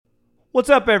What's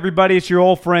up, everybody? It's your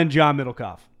old friend, John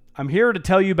Middlecoff. I'm here to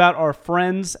tell you about our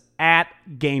friends at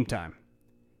Game Time.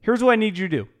 Here's what I need you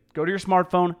to do. Go to your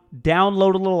smartphone,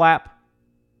 download a little app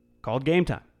called Game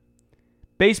Time.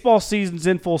 Baseball season's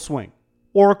in full swing.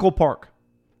 Oracle Park.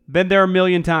 Been there a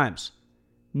million times.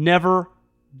 Never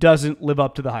doesn't live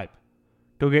up to the hype.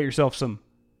 Go get yourself some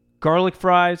garlic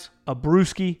fries, a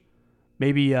brewski,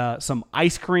 maybe some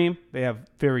ice cream. They have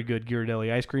very good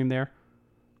Ghirardelli ice cream there.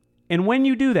 And when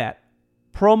you do that,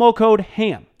 promo code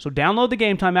HAM. So download the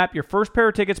Game Time app. Your first pair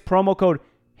of tickets, promo code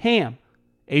HAM,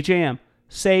 H-A-M,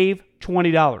 save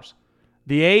 $20.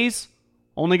 The A's,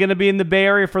 only going to be in the Bay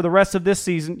Area for the rest of this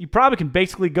season. You probably can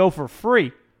basically go for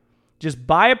free. Just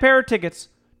buy a pair of tickets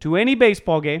to any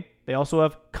baseball game. They also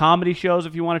have comedy shows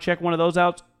if you want to check one of those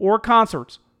out, or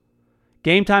concerts.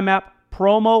 Game Time app,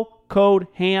 promo code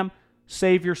HAM,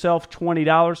 save yourself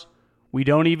 $20. We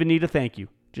don't even need a thank you.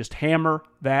 Just hammer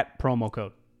that promo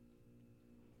code.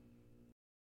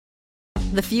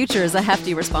 The future is a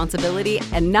hefty responsibility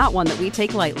and not one that we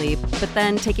take lightly. But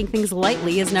then taking things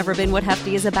lightly has never been what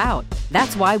Hefty is about.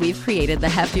 That's why we've created the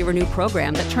Hefty Renew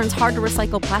program that turns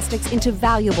hard-to-recycle plastics into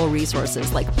valuable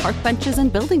resources like park benches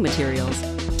and building materials.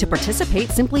 To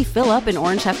participate, simply fill up an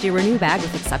orange Hefty Renew bag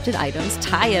with accepted items,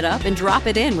 tie it up, and drop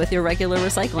it in with your regular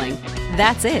recycling.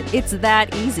 That's it. It's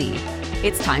that easy.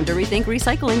 It's time to rethink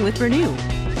recycling with Renew.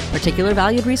 Particular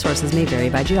valued resources may vary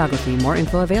by geography. More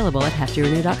info available at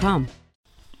heftyrenew.com.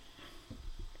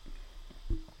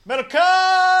 Medica!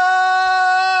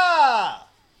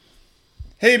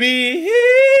 Hey,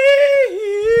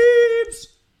 Beebs!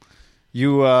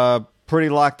 You pretty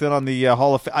locked in on the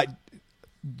Hall of Fame.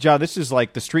 John, this is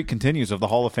like the streak continues of the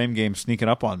Hall of Fame game sneaking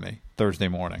up on me Thursday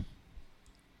morning.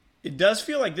 It does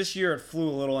feel like this year it flew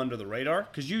a little under the radar,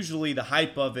 because usually the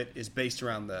hype of it is based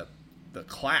around the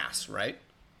class, right?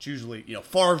 It's usually,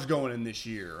 Favre's going in this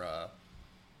year,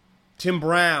 Tim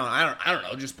Brown, I don't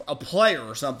know, just a player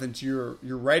or something you're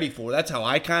ready for. That's how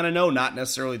I kind of know, not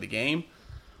necessarily the game.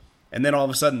 And then all of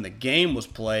a sudden the game was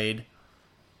played,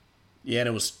 and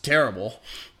it was terrible.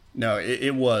 No,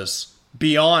 it was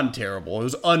beyond terrible. It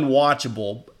was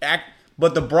unwatchable.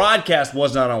 But the broadcast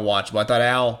was not unwatchable. I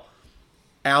thought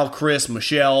Al, Chris,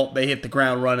 Michelle, they hit the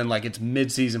ground running like it's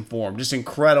midseason form. Just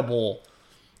incredible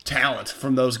talent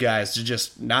from those guys to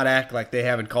just not act like they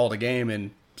haven't called a game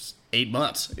in 8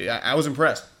 months. I was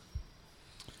impressed.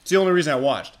 It's the only reason I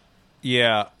watched.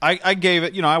 Yeah, I gave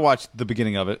it, I watched the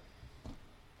beginning of it.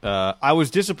 I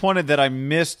was disappointed that I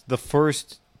missed the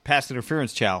first pass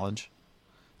interference challenge.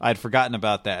 I'd forgotten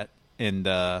about that. And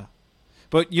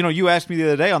but, you asked me the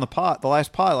other day on the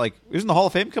last pod, like, isn't the Hall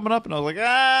of Fame coming up? And I was like,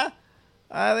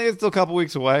 I think it's still a couple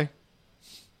weeks away.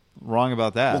 Wrong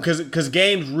about that. Well, because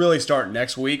games really start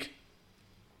next week,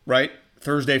 right?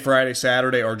 Thursday, Friday,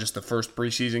 Saturday are just the first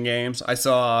preseason games. I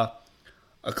saw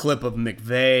a clip of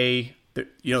McVay.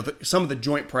 Some of the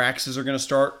joint practices are going to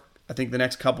start, I think, the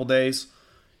next couple days.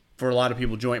 For a lot of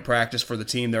people, joint practice for the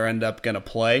team they're end up going to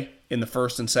play in the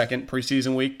first and second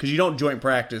preseason week. Because you don't joint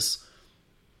practice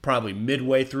probably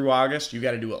midway through August. You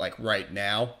got to do it like right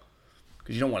now.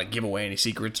 Because you don't want to give away any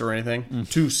secrets or anything.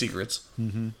 Two secrets.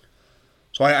 Mm-hmm.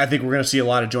 So I think we're going to see a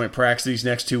lot of joint practice these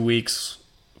next 2 weeks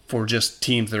for just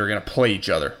teams that are going to play each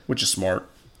other, which is smart.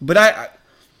 But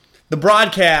the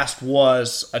broadcast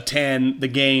was a 10. The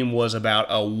game was about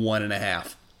a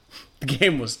 1.5. The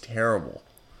game was terrible.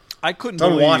 I couldn't it's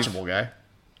believe unwatchable, guy.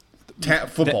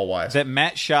 Football-wise. That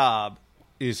Matt Schaub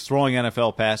is throwing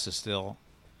NFL passes still.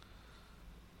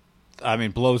 I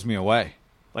mean, blows me away.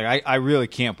 Like, I really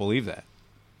can't believe that.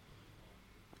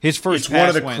 His first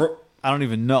pass went, I don't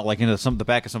even know, like into the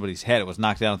back of somebody's head. It was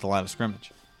knocked down at the line of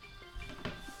scrimmage.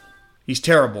 He's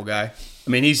terrible, guy. I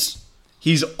mean, he's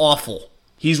awful.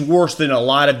 He's worse than a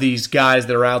lot of these guys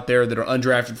that are out there that are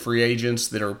undrafted free agents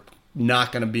that are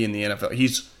not going to be in the NFL.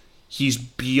 He's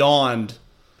beyond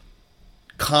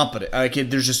competent. Like,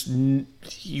 there's just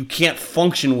you can't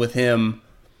function with him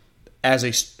as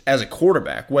a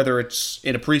quarterback. Whether it's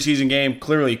in a preseason game,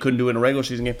 clearly he couldn't do it in a regular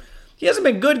season game. He hasn't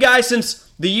been good, guy, since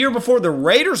the year before the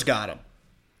Raiders got him.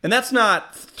 And that's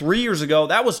not 3 years ago.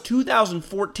 That was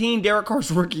 2014, Derek Carr's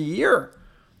rookie year.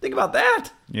 Think about that.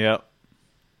 Yeah.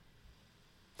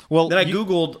 Well, then I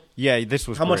Googled this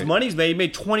was how great. much money he's made. He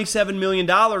made $27 million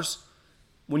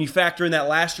when you factor in that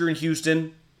last year in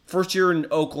Houston, first year in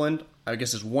Oakland, I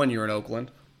guess it's 1 year in Oakland.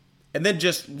 And then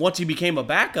just once he became a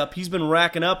backup, he's been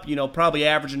racking up, probably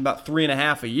averaging about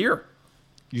 3.5 a year.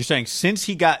 You're saying since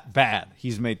he got bad,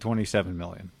 he's made $27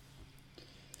 million.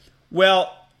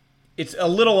 Well, it's a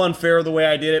little unfair the way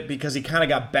I did it because he kind of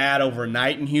got bad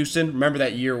overnight in Houston. Remember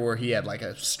that year where he had like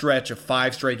a stretch of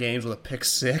 5 straight games with a pick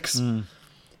 6?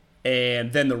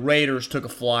 And then the Raiders took a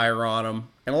flyer on him.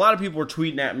 And a lot of people were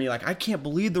tweeting at me like, I can't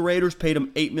believe the Raiders paid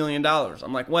him $8 million.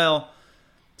 I'm like, well,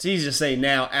 it's easy to say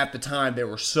now. At the time, they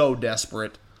were so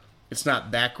desperate. It's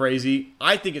not that crazy.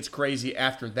 I think it's crazy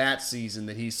after that season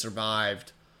that he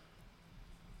survived.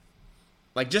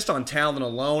 Like, just on talent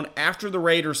alone, after the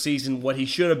Raiders season, what he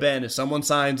should have been is someone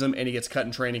signs him and he gets cut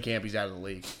in training camp. He's out of the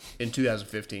league in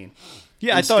 2015.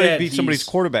 Yeah, I thought he'd be somebody's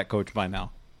quarterback coach by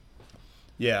now.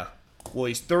 Yeah. Well,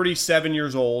 he's 37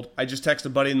 years old. I just texted a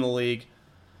buddy in the league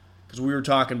because we were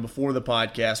talking before the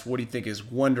podcast. What do you think his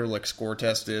Wonderlic score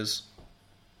test is?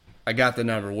 I got the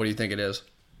number. What do you think it is?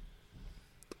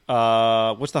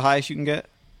 What's the highest you can get?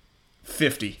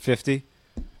 50. 50?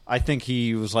 I think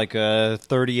he was like a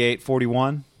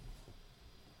 38-41.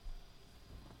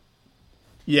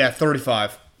 Yeah,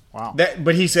 35. Wow.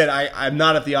 But he said, I'm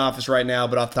not at the office right now,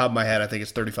 but off the top of my head, I think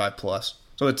it's 35 plus.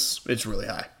 So it's really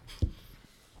high.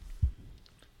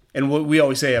 And what we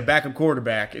always say, a backup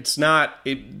quarterback,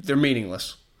 they're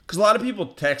meaningless. Because a lot of people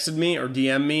texted me or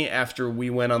DM'd me after we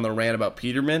went on the rant about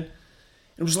Peterman.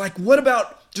 It was like, what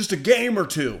about just a game or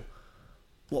two?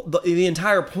 Well, the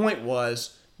entire point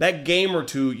was that game or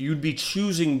two, you'd be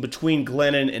choosing between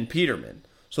Glennon and Peterman.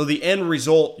 So the end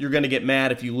result, you're going to get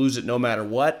mad if you lose it no matter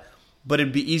what. But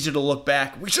it'd be easier to look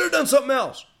back. We should have done something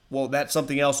else. Well, that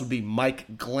something else would be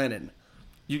Mike Glennon.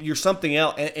 You're something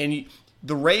else. And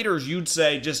the Raiders, you'd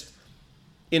say, just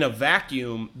in a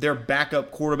vacuum, their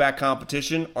backup quarterback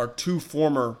competition are two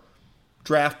former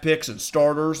draft picks and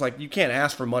starters. Like, you can't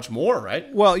ask for much more,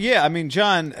 right? Well, yeah. I mean,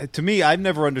 John, to me, I've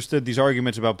never understood these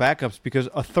arguments about backups because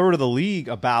a quarter of the league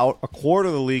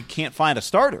can't find a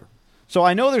starter. So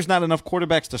I know there's not enough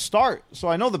quarterbacks to start. So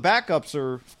I know the backups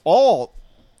are all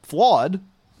flawed.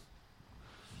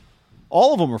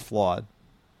 All of them are flawed.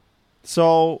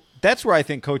 So that's where I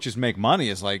think coaches make money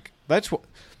is like, that's what,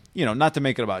 not to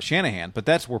make it about Shanahan, but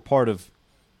that's where part of,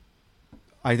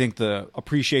 I think, the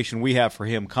appreciation we have for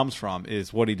him comes from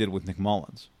is what he did with Nick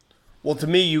Mullins. Well, to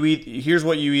me, here's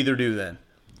what you either do then.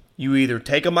 You either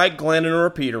take a Mike Glennon or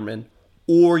a Peterman,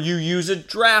 or you use a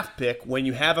draft pick when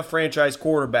you have a franchise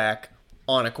quarterback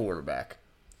on a quarterback.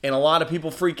 And a lot of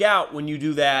people freak out when you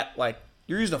do that. Like,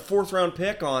 you're using a fourth-round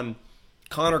pick on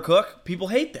Connor Cook. People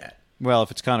hate that. Well,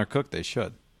 if it's Connor Cook, they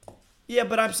should. Yeah,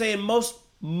 but I'm saying most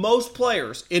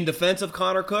players in defense of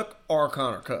Connor Cook are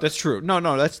Connor Cook. That's true.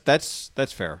 No,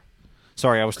 that's fair.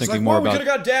 Sorry, I was thinking like, more well, about. We could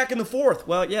have got Dak in the fourth.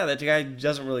 Well, yeah, that guy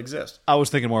doesn't really exist. I was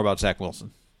thinking more about Zach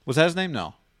Wilson. Was that his name?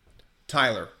 No.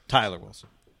 Tyler Wilson.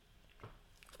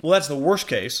 Well, that's the worst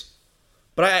case.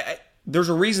 But there's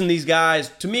a reason these guys,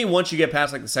 to me, once you get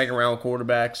past like the second round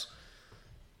quarterbacks,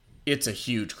 it's a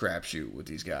huge crapshoot with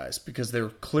these guys because they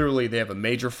have a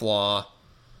major flaw.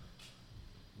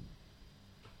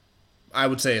 I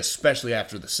would say especially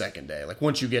after the second day. Like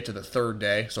once you get to the third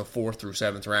day, so fourth through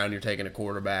seventh round, you're taking a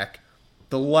quarterback,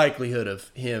 the likelihood of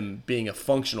him being a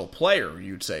functional player,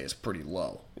 you'd say, is pretty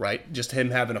low, right? Just him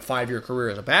having a 5-year career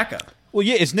as a backup. Well,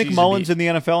 yeah, is Nick Mullins in the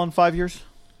NFL in 5 years?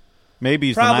 Maybe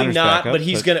he's probably the Niners not,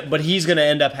 backup, but he's gonna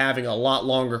end up having a lot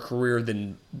longer career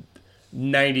than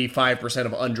 95%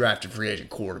 of undrafted free agent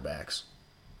quarterbacks.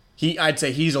 I'd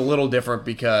say he's a little different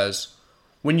because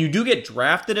when you do get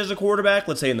drafted as a quarterback,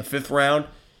 let's say in the 5th round,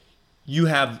 you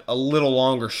have a little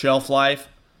longer shelf life,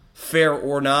 fair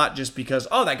or not, just because,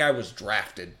 that guy was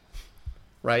drafted,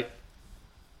 right?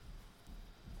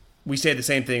 We say the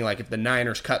same thing, like if the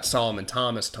Niners cut Solomon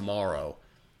Thomas tomorrow,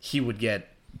 he would get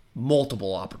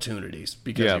multiple opportunities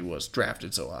because he was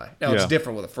drafted so high. Now, it's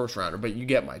different with a first-rounder, but you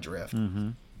get my drift. Mm-hmm.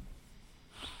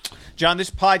 John, this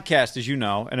podcast, as you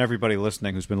know, and everybody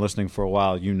listening who's been listening for a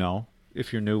while,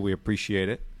 if you're new, we appreciate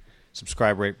it.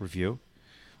 Subscribe, rate, review.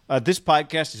 This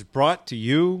podcast is brought to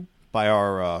you by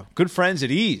our good friends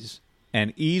at Ease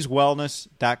and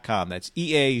easewellness.com. That's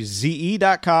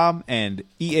EAZE.com and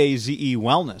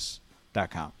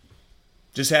EAZEwellness.com.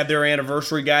 Just had their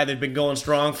anniversary guy. They've been going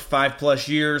strong for 5+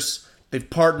 years. They've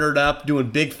partnered up, doing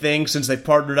big things since they've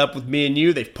partnered up with me and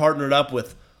you. They've partnered up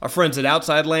with our friends at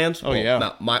Outside Lands. Oh, yeah.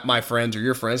 Not my friends or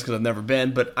your friends because I've never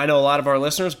been, but I know a lot of our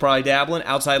listeners probably dabbling.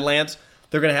 Outside Lands.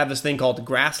 They're going to have this thing called the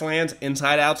Grasslands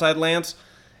inside Outside Lands,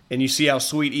 and you see how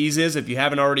sweet Ease is if you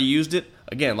haven't already used it.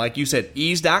 Again, like you said,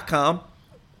 ease.com.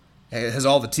 It has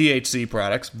all the THC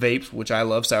products, vapes, which I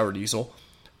love, sour diesel.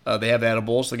 They have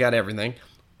edibles. They got everything.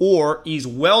 Or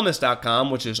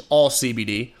easewellness.com, which is all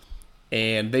CBD,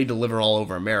 and they deliver all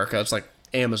over America. It's like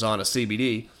Amazon of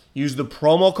CBD. Use the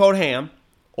promo code HAM.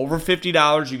 Over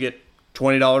 $50, you get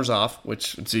 $20 off,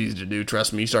 which it's easy to do.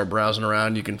 Trust me, you start browsing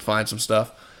around, you can find some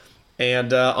stuff.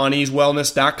 And on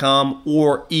easewellness.com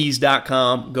or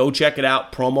ease.com, go check it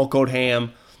out. Promo code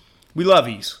HAM. we love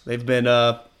Ease. They've been,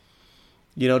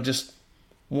 just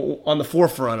on the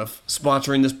forefront of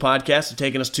sponsoring this podcast and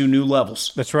taking us to new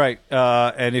levels. That's right.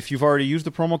 And if you've already used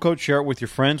the promo code, share it with your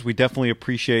friends. We definitely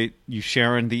appreciate you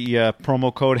sharing the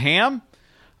promo code HAM.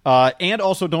 And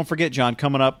also, don't forget, John,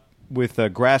 coming up with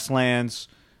Grasslands,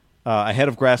 ahead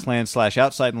of Grasslands /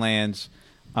 Outside Lands,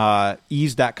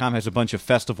 Ease.com has a bunch of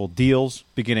festival deals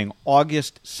beginning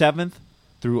August 7th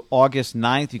through August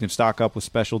 9th. You can stock up with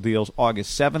special deals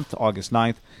August 7th to August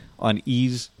 9th on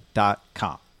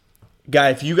Ease.com.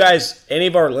 Guy, if you guys, any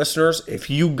of our listeners, if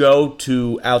you go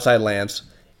to Outside Lands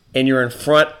and you're in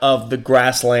front of the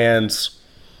Grasslands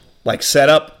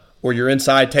setup, or you're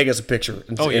inside, take us a picture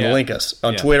and link us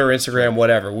on Twitter, Instagram,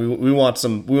 whatever. We want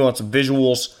some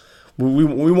visuals.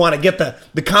 We want to get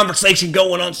the conversation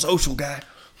going on social, Guy.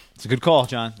 It's a good call,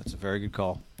 John. That's a very good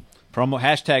call.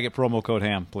 Hashtag it promo code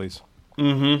HAM, please.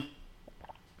 Mm-hmm.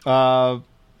 All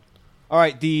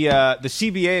right, the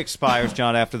CBA expires,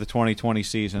 John, after the 2020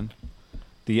 season.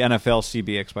 The NFL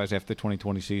CBA expires after the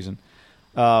 2020 season.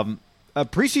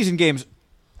 Preseason games,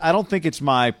 I don't think it's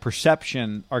my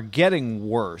perception, are getting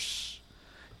worse.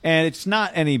 And it's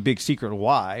not any big secret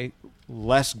why.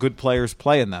 Less good players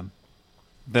play in them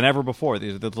than ever before.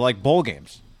 They're like bowl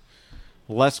games.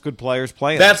 Less good players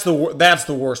play in them. That's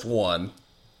the worst one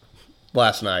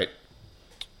last night.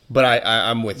 But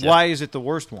I'm with you. Why is it the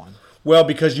worst one? Well,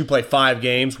 because you play 5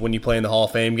 games when you play in the Hall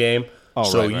of Fame game. Oh,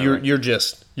 so right.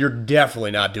 you're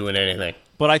definitely not doing anything.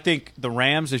 But I think the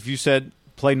Rams, if you said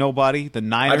play nobody, the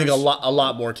Niners. I think a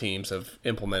lot more teams have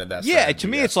implemented that. Yeah, to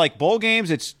me, it's like bowl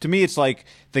games. To me, it's like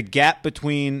the gap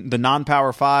between the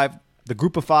non-Power 5, the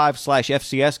Group of 5 /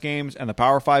 FCS games, and the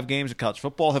Power 5 games in college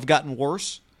football have gotten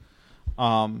worse.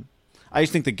 I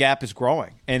just think the gap is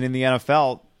growing, and in the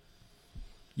NFL,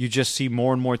 you just see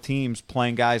more and more teams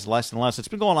playing guys less and less. It's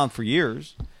been going on for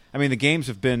years. I mean, the games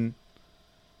have been.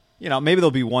 Maybe there'll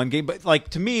be one game.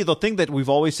 But, to me, the thing that we've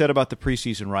always said about the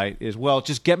preseason, right, is,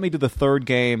 just get me to the third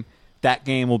game. That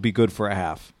game will be good for a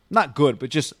half. Not good, but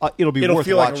just it'll be worth watching. It'll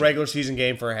feel like a regular season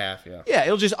game for a half, yeah.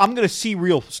 Yeah, I'm going to see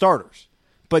real starters.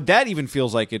 But that even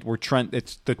feels like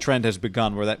the trend has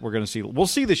begun where that we're going to see. We'll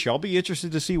see this year. I'll be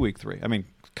interested to see week 3. I mean,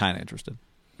 kind of interested.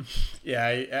 Yeah,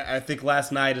 I think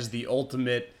last night is the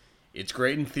ultimate. It's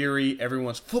great in theory.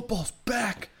 Everyone's football's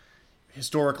back.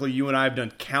 Historically, you and I have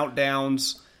done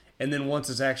countdowns. And then once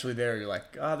it's actually there, you're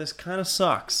like, this kind of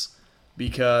sucks.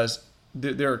 Because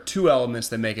there are 2 elements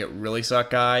that make it really suck,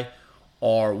 Guy.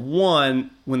 Are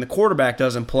one, when the quarterback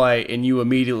doesn't play and you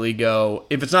immediately go,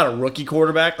 if it's not a rookie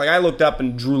quarterback, like I looked up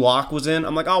and Drew Lock was in,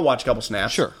 I'm like, I'll watch a couple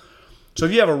snaps. Sure. So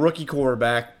if you have a rookie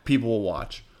quarterback, people will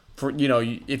watch.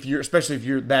 Especially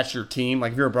if that's your team,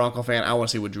 like if you're a Bronco fan, I want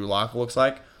to see what Drew Lock looks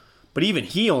like. But even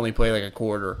he only played like a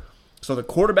quarter. So the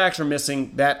quarterbacks are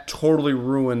missing. That totally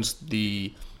ruins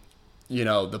the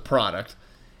product.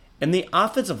 And the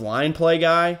offensive line play,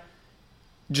 Guy,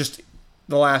 just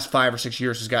the last 5 or 6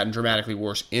 years has gotten dramatically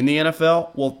worse in the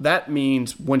NFL. Well, that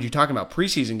means when you're talking about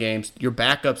preseason games, your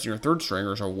backups and your third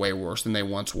stringers are way worse than they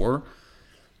once were.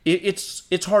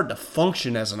 It's hard to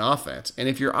function as an offense. And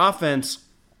if your offense,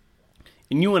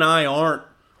 and you and I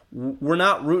we're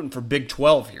not rooting for Big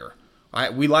 12 here.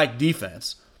 We like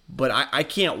defense. But I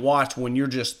can't watch when you're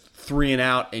just 3 and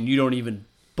out and you don't even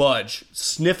budge,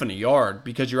 sniffing a yard,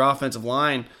 because your offensive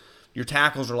line, your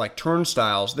tackles are like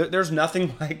turnstiles. There's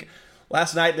nothing like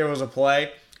last night. There was a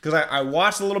play because I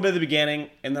watched a little bit at the beginning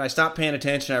and then I stopped paying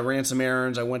attention. I ran some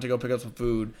errands. I went to go pick up some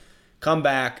food, come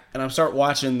back, and I start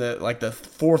watching the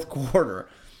fourth quarter.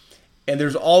 And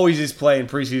there's always this play in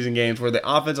preseason games where the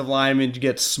offensive lineman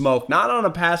gets smoked, not on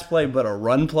a pass play but a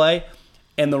run play,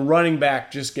 and the running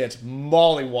back just gets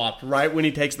mollywopped right when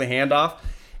he takes the handoff.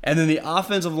 And then the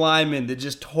offensive lineman that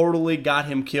just totally got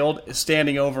him killed is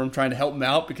standing over him trying to help him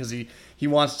out because he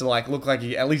wants to look like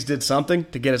he at least did something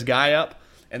to get his guy up.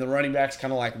 And the running back's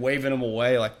kind of waving him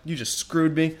away like, you just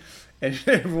screwed me. And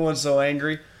everyone's so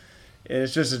angry. And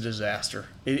it's just a disaster.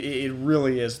 It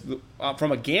really is.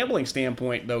 From a gambling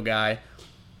standpoint, though, Guy,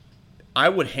 I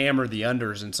would hammer the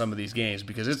unders in some of these games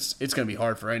because it's going to be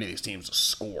hard for any of these teams to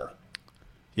score.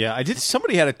 Yeah, I did.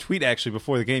 Somebody had a tweet actually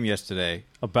before the game yesterday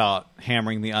about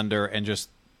hammering the under and just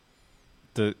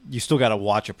you still got to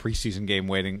watch a preseason game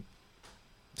waiting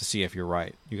to see if you're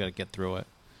right. You got to get through it.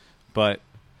 But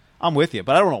I'm with you.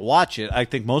 But I don't want to watch it. I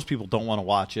think most people don't want to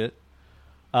watch it.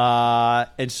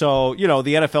 And so, the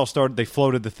NFL started. They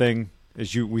floated the thing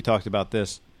we talked about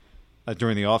this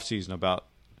during the offseason about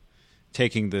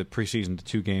taking the preseason to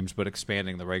 2 games, but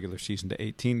expanding the regular season to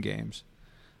 18 games.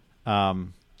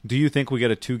 Do you think we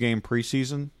get a 2-game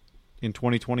preseason in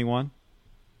 2021?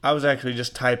 I was actually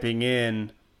just typing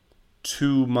in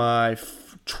to my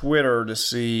Twitter to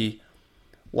see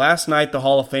last night the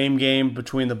Hall of Fame game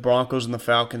between the Broncos and the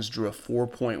Falcons drew a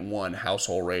 4.1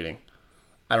 household rating.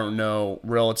 I don't know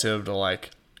relative to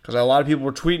because a lot of people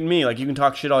were tweeting me you can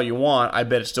talk shit all you want. I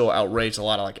bet it still outrates a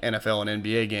lot of NFL and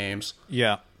NBA games.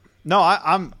 Yeah. No,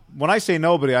 I'm when I say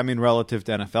nobody, I mean relative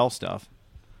to NFL stuff.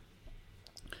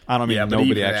 I don't mean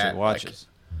nobody actually watches.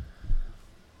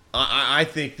 I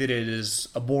think that it is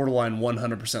a borderline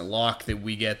 100% lock that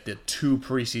we get the 2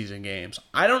 preseason games.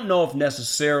 I don't know if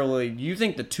necessarily you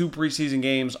think the 2 preseason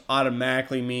games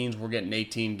automatically means we're getting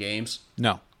 18 games.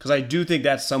 No. Because I do think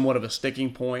that's somewhat of a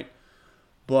sticking point.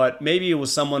 But maybe it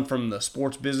was someone from the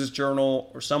Sports Business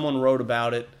Journal or someone wrote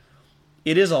about it.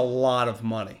 It is a lot of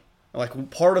money.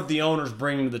 Part of the owners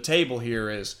bringing to the table here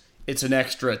is it's an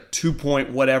extra 2 point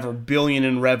whatever billion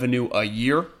in revenue a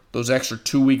year. Those extra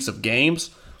 2 weeks of games.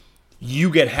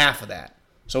 You get half of that.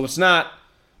 So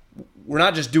we're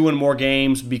not just doing more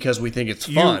games because we think it's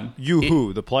fun.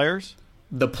 Who? The players?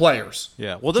 The players.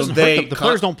 Yeah. Well, it doesn't hurt them. The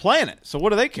players don't play in it. So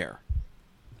what do they care?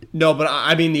 No, but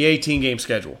I mean the 18-game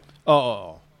schedule.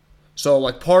 Oh.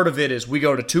 So part of it is we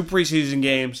go to 2 preseason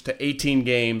games to 18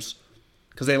 games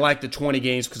because they like the 20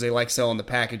 games because they like selling the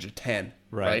package of 10.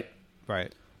 Right.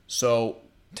 So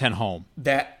 10 home.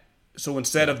 So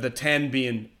instead of the 10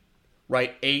 being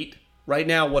 8. Right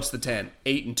now, what's the 10?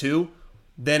 8 and 2?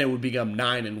 Then it would become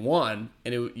 9 and 1,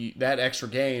 and that extra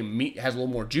game has a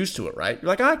little more juice to it, right? You're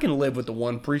I can live with the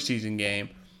 1 preseason game.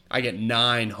 I get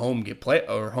 9 home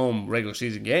regular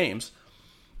season games,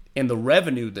 and the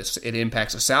revenue it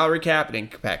impacts the salary cap, it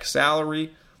impacts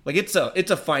salary. It's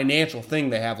a financial thing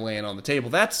they have laying on the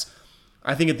table. That's,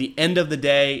 I think, at the end of the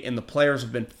day, and the players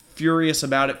have been furious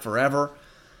about it forever.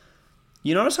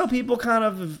 You notice how people kind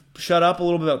of shut up a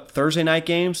little bit about Thursday night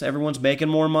games? Everyone's making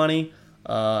more money.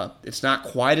 It's not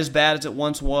quite as bad as it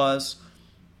once was.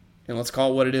 And let's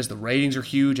call it what it is. The ratings are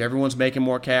huge. Everyone's making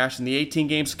more cash. And the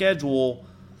 18-game schedule,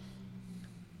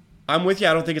 I'm with you.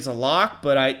 I don't think it's a lock,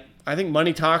 but I think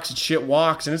money talks and shit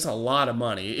walks, and it's a lot of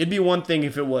money. It'd be one thing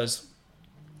if it was,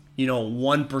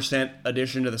 1%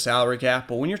 addition to the salary cap.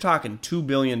 But when you're talking $2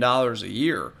 billion a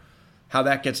year, how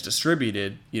that gets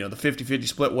distributed, the 50-50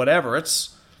 split, whatever, it's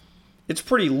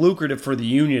pretty lucrative for the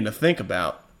union to think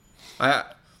about.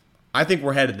 I think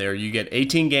we're headed there. You get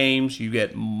 18 games, you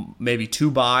get maybe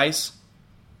 2 buys.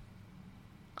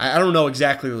 I don't know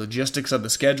exactly the logistics of the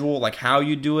schedule, how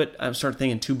you do it. I'm starting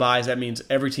thinking 2 buys. That means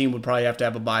every team would probably have to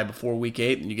have a bye before week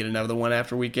 8, and you get another one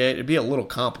after week 8. It'd be a little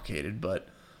complicated, but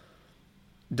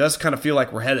it does kind of feel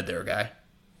like we're headed there, guy.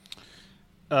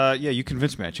 Yeah, you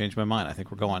convinced me. I changed my mind. I think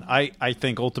we're going. I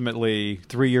think ultimately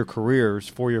 3-year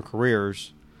careers, 4-year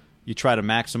careers, you try to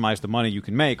maximize the money you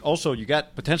can make. Also, you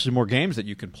got potentially more games that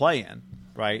you can play in,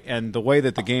 right? And the way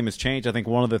that the game has changed, I think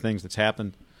one of the things that's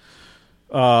happened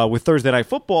with Thursday Night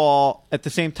Football, at the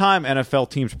same time, NFL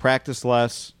teams practice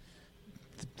less.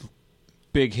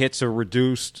 Big hits are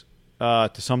reduced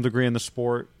to some degree in the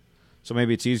sport, so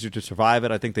maybe it's easier to survive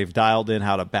it. I think they've dialed in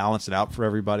how to balance it out for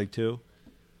everybody, too.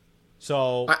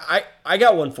 So I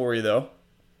got one for you, though.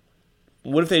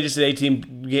 What if they just did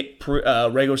 18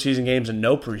 regular season games and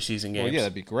no preseason games? Well, yeah,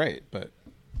 that'd be great, but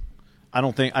I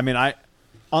don't think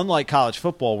 – unlike college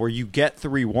football where you get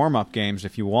 3 warm-up games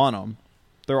if you want them,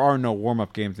 there are no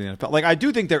warm-up games in the NFL. I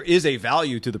do think there is a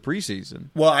value to the preseason.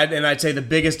 Well, I'd say the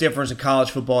biggest difference in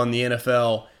college football and the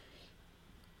NFL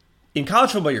 – in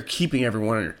college football, you're keeping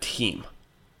everyone on your team,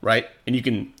 right? And you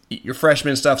can – your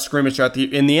freshman stuff, scrimmage throughout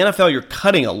the – in the NFL, you're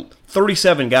cutting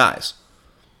 37 guys.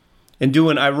 And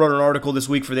I wrote an article this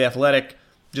week for The Athletic,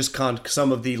 just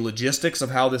some of the logistics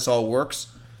of how this all works.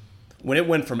 When it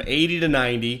went from 80 to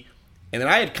 90, and then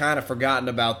I had kind of forgotten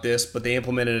about this, but they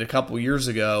implemented it a couple years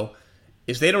ago,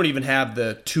 is they don't even have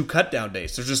the 2 cut-down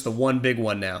days. There's just the one big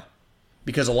one now.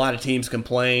 Because a lot of teams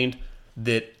complained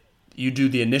that you do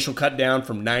the initial cut down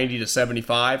from 90 to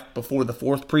 75 before the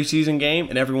 4th preseason game,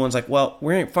 and everyone's like, well,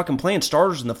 we ain't fucking playing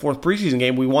starters in the 4th preseason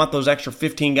game. We want those extra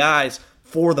 15 guys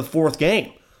for the 4th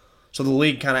game. So the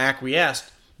league kind of acquiesced,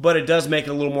 but it does make it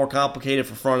a little more complicated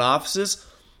for front offices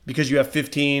because you have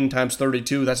 15 times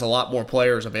 32. That's a lot more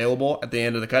players available at the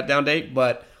end of the cut down date,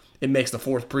 but it makes the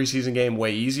 4th preseason game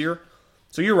way easier.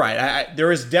 So you're right.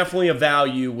 There is definitely a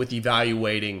value with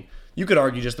evaluating. You could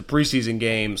argue just the preseason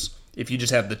games, if you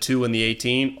just have the 2 and the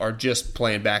 18, are just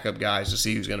playing backup guys to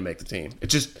see who's going to make the team.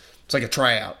 It's like a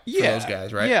tryout for those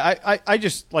guys, right? Yeah, I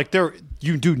just like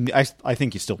I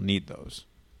think you still need those.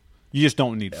 You just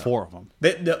don't need 4 of them.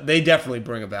 They definitely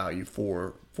bring a value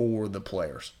for the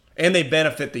players, and they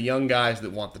benefit the young guys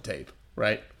that want the tape,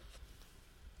 right?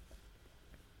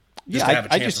 just to have a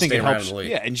chance I just to think stay it around helps. in the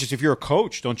league. Yeah, and just if you're a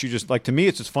coach, don't you just like to me?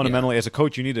 It's just fundamentally as a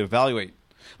coach, you need to evaluate.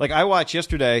 Like I watched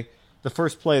yesterday, the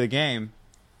first play of the game,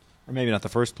 or maybe not the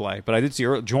first play, but I did see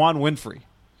Juwan Winfrey,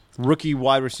 rookie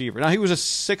wide receiver. Now he was a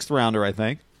 6th rounder, I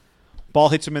think. Ball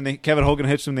hits him Kevin Hogan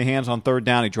hits him in the hands on 3rd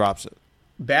down. He drops it.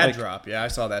 Bad drop. Yeah, I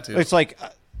saw that too. It's like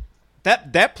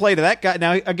that play to that guy.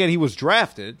 Now again, he was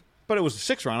drafted, but it was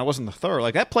the 6th round. It wasn't the 3rd.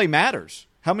 Like that play matters.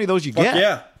 How many of those you get?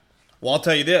 Yeah. Well, I'll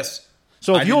tell you this.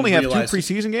 So if I you only have didn't 2 realize-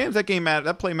 preseason games,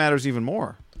 that play matters even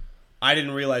more. I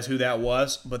didn't realize who that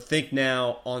was, but think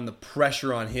now on the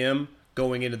pressure on him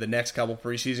going into the next couple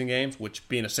preseason games, which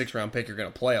being a 6th-round pick, you're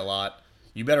going to play a lot.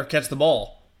 You better catch the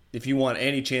ball if you want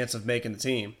any chance of making the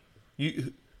team.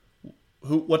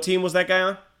 What team was that guy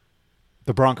on?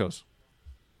 The Broncos.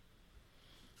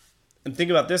 And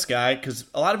think about this guy, because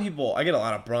a lot of people, I get a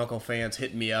lot of Bronco fans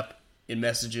hitting me up in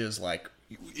messages like,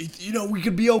 we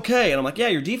could be okay. And I'm like, yeah,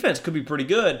 your defense could be pretty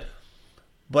good.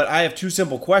 But I have 2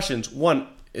 simple questions. 1,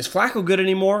 is Flacco good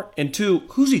anymore? And 2,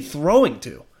 who's he throwing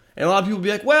to? And a lot of people be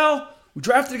like, well, we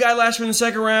drafted a guy last year in the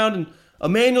 2nd round, and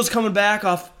Emmanuel's coming back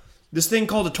off this thing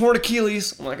called a torn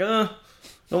Achilles. I'm like,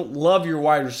 don't love your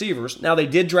wide receivers. Now, they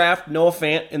did draft Noah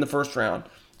Fant in the 1st round.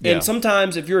 Yeah. And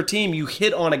sometimes if you're a team, you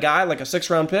hit on a guy like a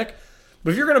 6th-round pick.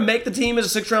 But if you're going to make the team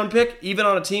as a 6th-round pick, even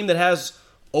on a team that has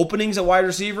openings at wide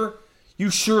receiver, you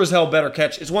sure as hell better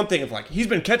catch. It's one thing if like he's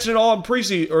been catching it all in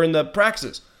preseason or in the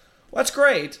practices. Well, that's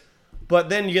great. But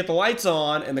then you get the lights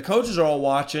on and the coaches are all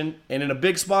watching, and in a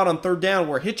big spot on 3rd down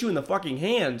where it hits you in the fucking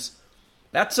hands,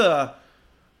 that's I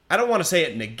don't want to say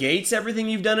it negates everything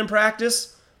you've done in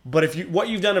practice, but if what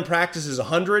you've done in practice is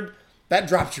 100, that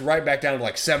drops you right back down to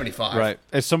like 75. Right.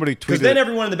 As somebody tweeted, Because then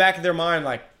everyone in the back of their mind,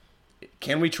 like,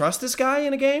 can we trust this guy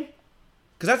in a game?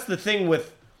 Because that's the thing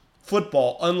with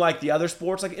football, unlike the other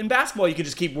sports. Like in basketball, you can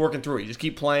just keep working through it. You just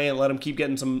keep playing, let them keep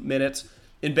getting some minutes.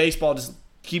 In baseball, just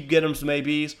keep getting them some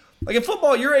ABs. Like in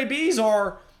football, your ABs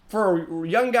are for a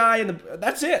young guy, and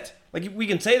that's it. Like we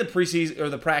can say the preseason or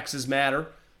the practices matter,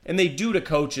 and they do to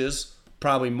coaches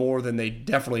probably more than they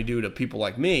definitely do to people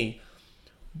like me.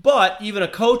 But even a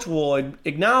coach will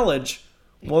acknowledge,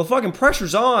 well, the fucking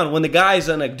pressure's on when the guy's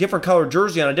in a different colored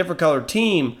jersey on a different colored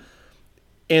team,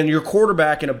 and your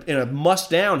quarterback in a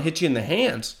must-down hits you in the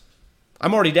hands.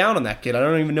 I'm already down on that kid. I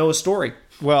don't even know his story.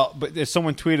 well, but if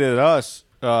someone tweeted at us,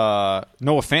 Noah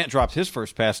Fant dropped his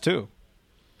first pass too.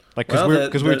 Like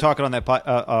because we were talking on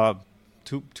that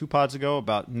two pods ago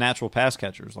about natural pass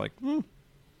catchers. Like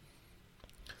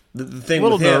The thing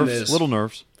little with him nerves, is little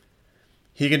nerves.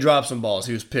 he can drop some balls.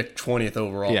 He was picked 20th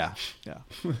overall. Yeah.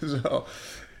 So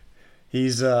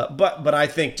he's but I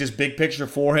think just big picture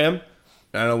for him.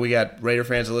 I know we got Raider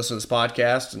fans that listen to this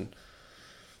podcast, and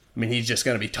I mean he's just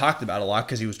going to be talked about a lot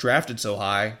because he was drafted so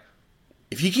high.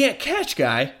 If he can't catch,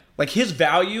 guy, like his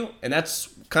value, and that's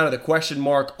kind of the question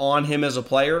mark on him as a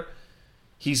player.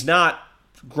 He's not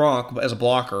Gronk as a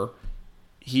blocker.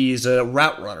 He's a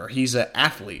route runner. He's an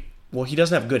athlete. Well, he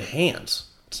doesn't have good hands.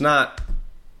 It's not.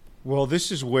 Well,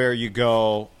 this is where you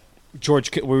go.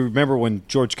 We remember when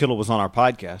George Kittle was on our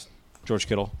podcast. George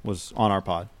Kittle was on our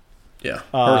pod. Yeah,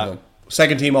 heard of him.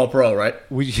 Second team All Pro, right?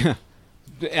 We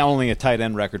only a tight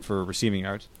end record for receiving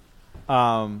yards.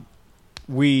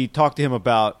 We talked to him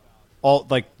about all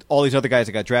these other guys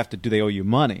that got drafted. Do they owe you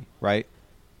money? Right?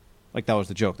 Like that was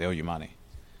the joke. They owe you money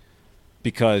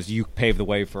because you paved the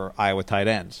way for Iowa tight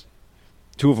ends.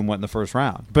 2 of them went in the first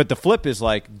round. But the flip is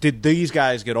like, did these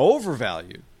guys get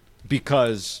overvalued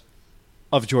because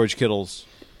of George Kittle's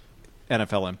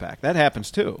NFL impact? That happens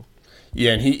too.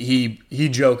 Yeah, and he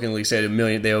jokingly said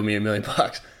they owe me $1 million.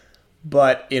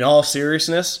 But in all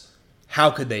seriousness,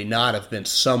 how could they not have been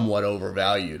somewhat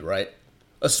overvalued, right?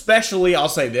 Especially, I'll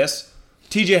say this,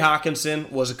 TJ Hawkinson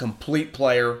was a complete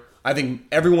player. I think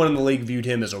everyone in the league viewed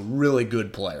him as a really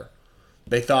good player.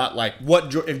 They thought, like,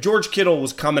 if George Kittle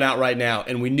was coming out right now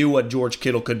and we knew what George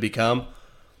Kittle could become,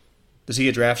 does he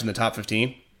get drafted in the top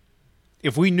 15?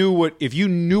 If you knew what he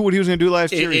was going to do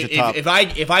last year, he's a top. If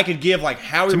I could give like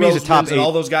Howie To me, he's a top Roseman and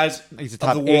all eight. those guys He's a of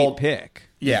top the world, 8 pick.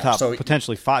 Yeah, He's a top, so-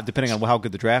 potentially 5, depending on how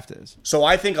good the draft is. So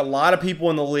I think a lot of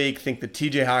people in the league think that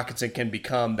TJ Hawkinson can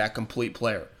become that complete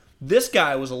player. This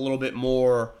guy was a little bit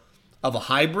more of a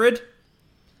hybrid,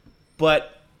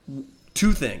 but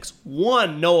 2 things.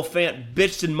 1, Noah Fant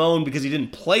bitched and moaned because he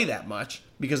didn't play that much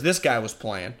because this guy was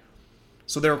playing.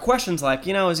 So there were questions like,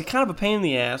 is he kind of a pain in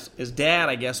the ass? His dad,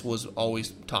 I guess, was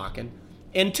always talking.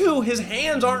 And 2, his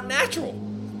hands aren't natural.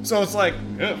 So it's like,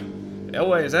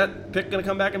 Elway, is that pick going to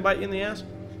come back and bite you in the ass?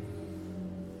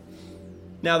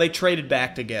 Now, they traded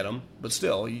back to get him, but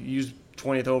still, you use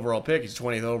 20th overall pick. He's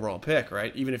 20th overall pick,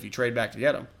 right? Even if you trade back to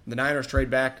get him. The Niners trade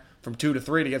back from 2 to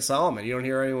 3 to get Solomon. You don't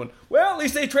hear anyone, well, at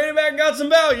least they traded back and got some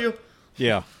value.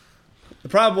 Yeah. The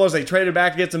problem was they traded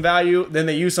back to get some value, then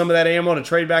they used some of that ammo to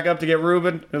trade back up to get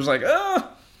Rubin. It was like,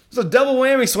 it's a double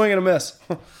whammy, swing and a miss.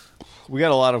 We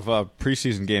got a lot of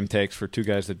preseason game takes for two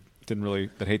guys that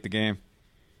hate the game.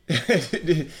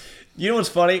 You know what's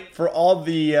funny? For all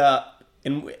the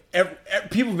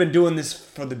people have been doing this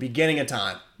for the beginning of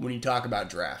time when you talk about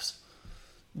drafts.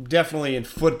 Definitely in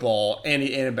football and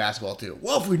in basketball too.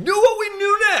 Well, if we knew what we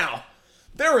knew now,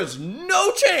 there is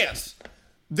no chance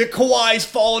that Kawhi's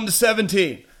fallen to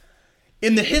 17.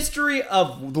 In the history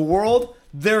of the world,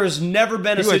 there has never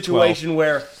been a situation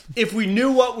where if we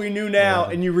knew what we knew now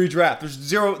and you redraft,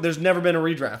 there's never been a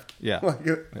redraft. Yeah.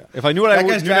 If I knew what I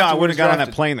knew now, I would have got on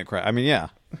that plane that crashed. I mean, yeah.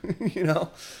 You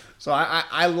know? So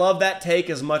I love that take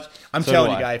as much. I'm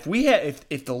telling you, guys,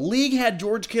 if the league had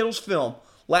George Kittle's film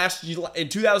in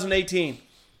 2018,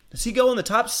 does he go in the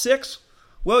top 6?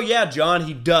 Well, yeah, John,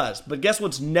 he does. But guess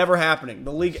what's never happening?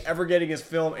 The league ever getting his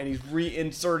film and he's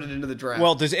reinserted into the draft.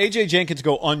 Well, does A.J. Jenkins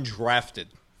go undrafted?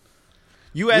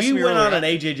 We went on an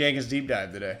A.J. Jenkins deep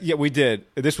dive today. Yeah, we did.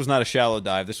 This was not a shallow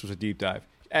dive. This was a deep dive.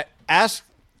 Ask,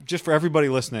 just for everybody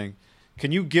listening,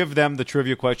 can you give them the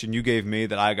trivia question you gave me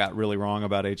that I got really wrong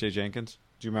about A.J. Jenkins?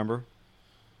 Do you remember?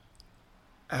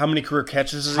 How many career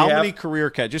catches does he have? How many career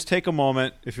catches? Just take a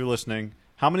moment if you're listening.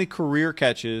 How many career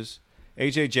catches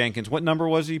A.J. Jenkins, what number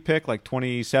was he picked? Like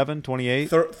 27, 28?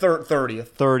 30th.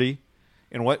 30.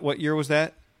 And what year was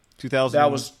that? 2012?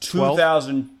 That was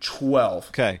 2012.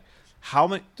 Okay. How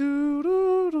many?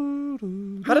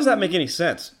 How does that make any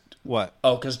sense? What?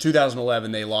 Oh, because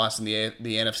 2011 they lost in the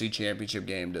NFC Championship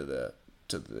game to the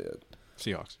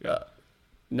Seahawks.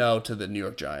 No, to the New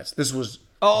York Giants. This was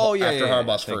after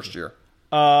Harbaugh's first year.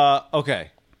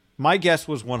 Okay. My guess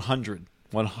was 100.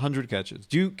 100 catches.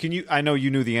 I know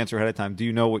you knew the answer ahead of time. Do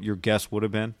you know what your guess would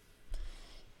have been?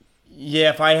 Yeah,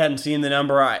 if I hadn't seen the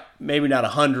number, maybe not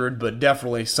 100, but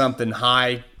definitely something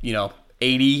high,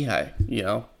 80,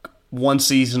 one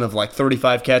season of like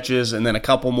 35 catches and then a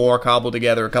couple more cobbled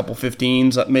together, a couple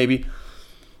 15s maybe.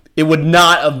 It would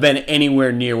not have been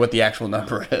anywhere near what the actual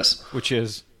number is. Which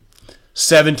is?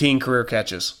 17 career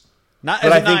catches. Not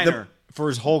as a Niner, for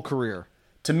his whole career.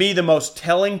 To me, the most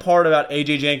telling part about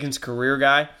A.J. Jenkins' career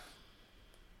guy,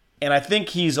 and I think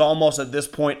he's almost at this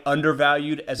point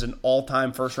undervalued as an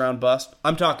all-time first-round bust.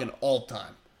 I'm talking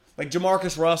all-time. Like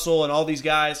Jamarcus Russell and all these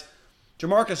guys.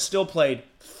 Jamarcus still played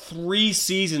 3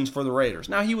 seasons for the Raiders.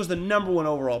 Now, he was the number 1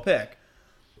 overall pick.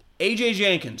 A.J.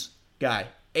 Jenkins,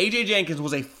 A.J. Jenkins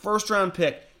was a first-round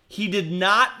pick. He did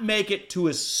not make it to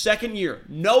his second year.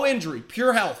 No injury,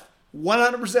 pure health,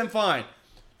 100% fine,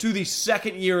 to the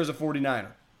second year as a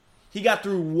 49er. He got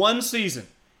through 1 season,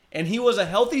 and he was a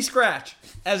healthy scratch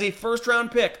as a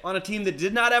first-round pick on a team that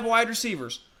did not have wide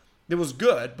receivers. That was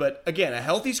good, but again, a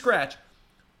healthy scratch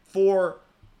for,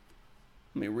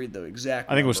 let me read the exact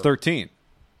number. I think it was 13.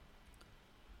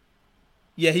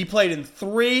 Yeah, he played in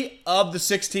 3 of the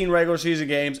 16 regular season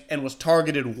games and was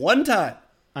targeted 1 time.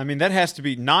 I mean, that has to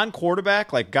be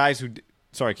non-quarterback, like guys who...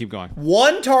 Sorry, keep going.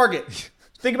 1 target.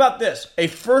 Think about this. A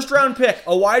first-round pick,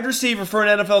 a wide receiver for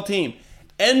an NFL team,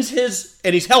 ends his...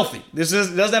 And he's healthy.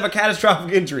 Doesn't have a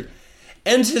catastrophic injury.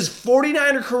 Ends his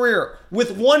 49er career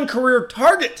with 1 career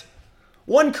target.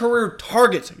 1 career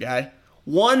target, guy.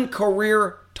 1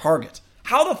 career target.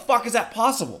 How the fuck is that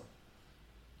possible?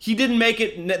 He didn't make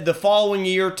it the following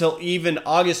year till even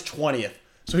August 20th.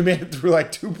 So he made it through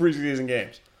like 2 preseason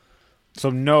games. So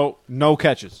no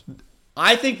catches.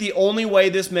 I think the only way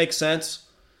this makes sense,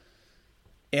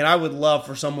 and I would love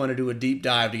for someone to do a deep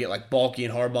dive to get like Balky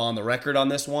and Harbaugh on the record on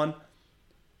this one,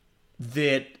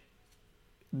 that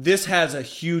this has a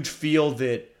huge feel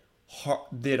that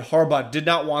Harbaugh did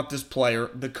not want this player.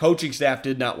 The coaching staff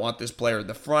did not want this player.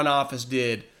 The front office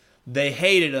did. They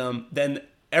hated him. Then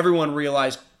everyone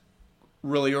realized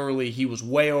really early he was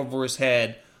way over his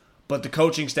head. But the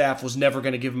coaching staff was never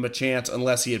going to give him a chance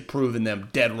unless he had proven them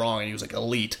dead wrong and he was like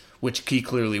elite, which he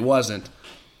clearly wasn't.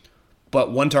 But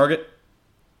 1 target?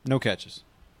 No catches.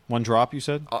 1 drop, you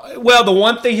said? Well, the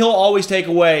one thing he'll always take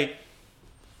away,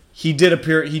 he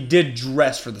did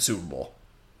dress for the Super Bowl.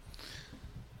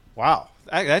 Wow.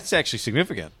 That's actually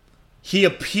significant. He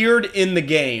appeared in the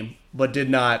game, but did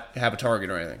not have a target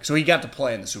or anything. So he got to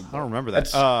play in the Super Bowl. I don't remember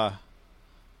that.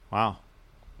 Wow.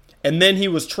 And then he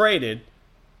was traded.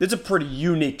 It's a pretty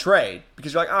unique trade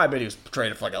because you're like, I bet he was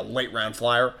traded for like a late round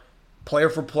flyer, player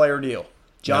for player deal.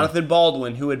 Jonathan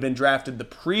Baldwin, who had been drafted the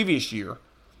previous year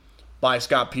by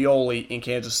Scott Pioli in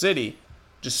Kansas City,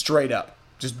 just straight up,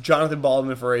 just Jonathan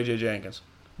Baldwin for A.J. Jenkins.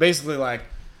 Basically like,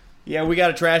 yeah, we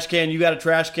got a trash can, you got a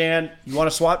trash can, you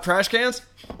want to swap trash cans?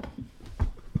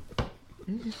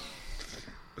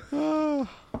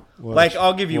 Like,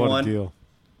 I'll give you what one. A deal.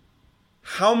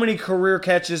 How many career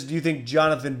catches do you think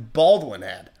Jonathan Baldwin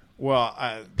had? Well,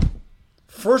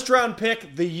 First round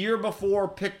pick the year before,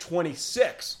 pick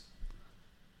 26.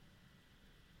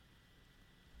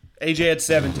 AJ had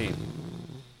 17.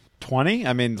 20?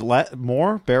 I mean,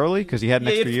 more, barely, because he had an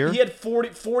extra year? He had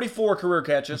 44 career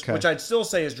catches, which I'd still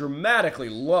say is dramatically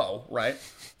low, right?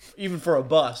 Even for a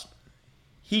bust.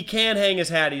 He can hang his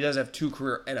hat. He does have 2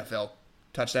 career NFL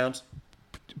touchdowns.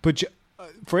 But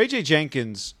for A.J.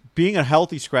 Jenkins, being a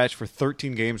healthy scratch for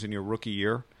 13 games in your rookie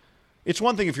year, it's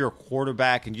one thing if you're a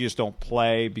quarterback and you just don't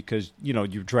play because, you're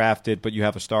drafted, but you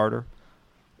have a starter.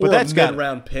 But Or that's a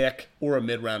mid-round pick.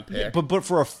 But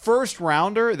for a first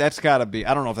rounder, that's got to be.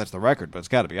 I don't know if that's the record, but it's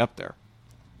got to be up there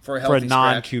For a for a healthy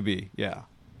non-QB. Yeah.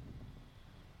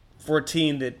 For a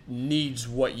team that needs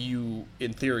what you,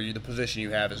 in theory, the position you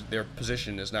have is their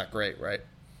position is not great, right?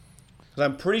 Because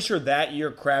I'm pretty sure that year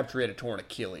Crabtree had a torn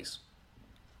Achilles,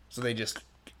 so they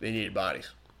needed bodies.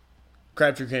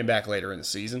 Crabtree came back later in the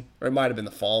season, or it might have been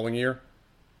the following year.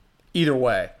 Either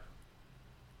way,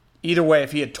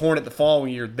 if he had torn it the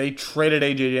following year, they traded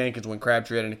A.J. Jenkins when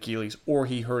Crabtree had an Achilles, or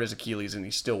he hurt his Achilles and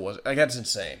he still was. Like, that's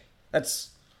insane.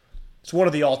 It's one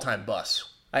of the all-time busts.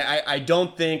 I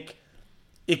don't think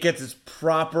it gets its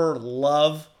proper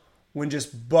love when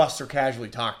just busts are casually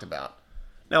talked about.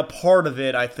 Now, part of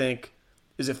it, I think,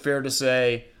 is it fair to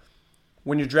say,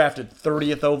 when you're drafted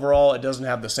 30th overall, it doesn't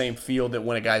have the same feel that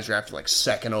when a guy's drafted like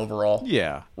 2nd overall.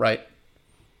 Yeah. Right?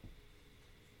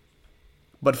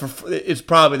 But it's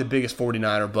probably the biggest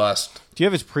 49er bust. Do you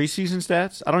have his preseason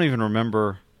stats? I don't even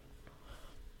remember.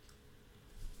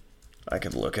 I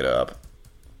could look it up.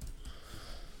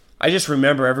 I just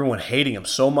remember everyone hating him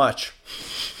so much.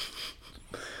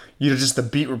 Just the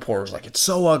beat reporters like, it's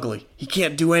so ugly. He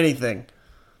can't do anything.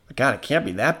 Like, God, it can't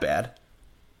be that bad.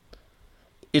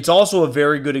 It's also a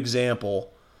very good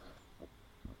example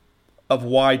of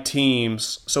why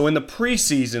teams... So in the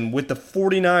preseason with the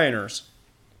 49ers...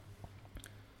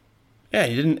 Yeah,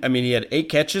 he had 8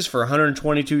 catches for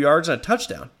 122 yards and a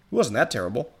touchdown. It wasn't that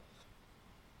terrible.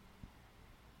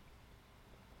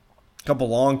 A couple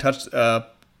long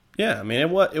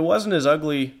it wasn't as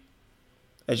ugly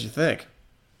as you think.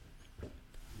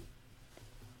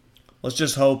 Let's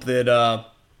just hope that...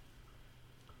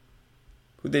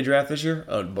 Who'd they draft this year?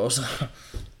 Oh, Bosa.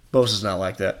 Bosa's not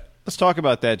like that. Let's talk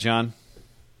about that, John.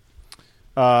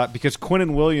 Because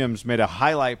Quinnen Williams made a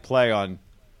highlight play on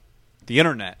the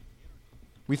internet.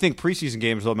 We think preseason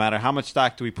games don't matter. How much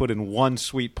stock do we put in one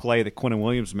sweet play that Quinnen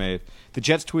Williams made? The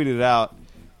Jets tweeted it out.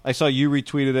 I saw you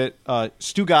retweeted it.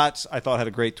 Stu Gatz, I thought, had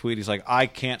a great tweet. He's like, I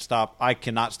cannot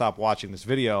stop watching this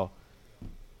video.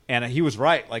 And he was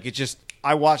right. Like,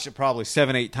 I watched it probably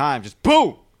 7-8 times. Just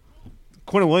boom!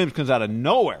 Quinnen Williams comes out of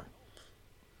nowhere.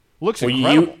 Looks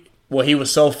incredible. He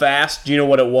was so fast. Do you know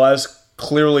what it was?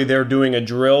 Clearly they're doing a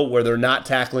drill where they're not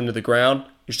tackling to the ground.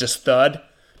 It's just thud.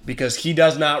 Because he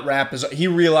does not wrap he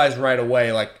realized right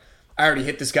away, like, I already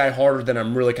hit this guy harder than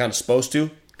I'm really kind of supposed to.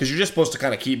 Because you're just supposed to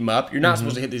kind of keep him up. You're not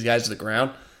supposed to hit these guys to the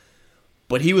ground.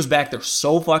 But he was back there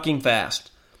so fucking fast.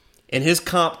 And his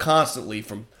comp constantly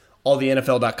from all the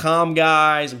NFL.com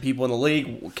guys and people in the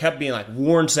league kept being like,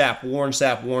 Warren Sapp, Warren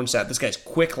Sapp, Warren Sapp. This guy's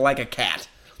quick like a cat.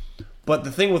 But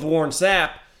the thing with Warren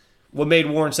Sapp, what made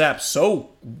Warren Sapp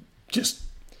so just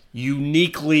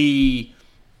uniquely,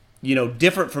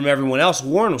 different from everyone else,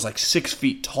 Warren was like 6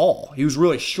 feet tall. He was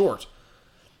really short.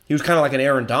 He was kind of like an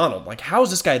Aaron Donald. Like, how is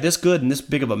this guy this good and this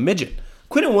big of a midget?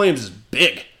 Quinnen Williams is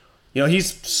big.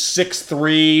 He's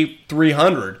 6'3",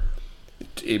 300.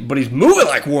 But he's moving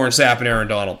like Warren Sapp and Aaron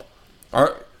Donald.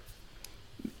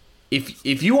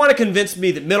 If you want to convince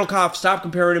me that Middlecoff, stop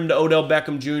comparing him to Odell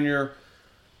Beckham Jr.,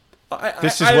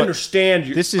 I understand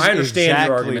your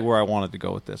argument. Where I wanted to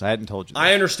go with this. I hadn't told you that.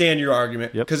 I understand your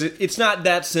argument because it's not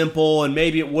that simple, and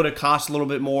maybe it would have cost a little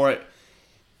bit more.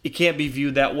 It can't be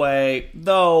viewed that way,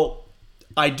 though.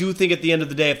 I do think at the end of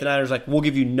the day, if the Niners we'll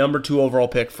give you number 2 overall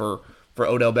pick for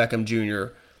Odell Beckham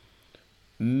Jr.,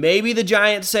 maybe the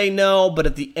Giants say no, but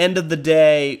at the end of the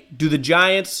day,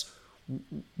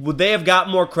 would they have got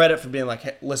more credit for being like,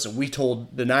 hey, listen, we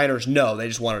told the Niners no, they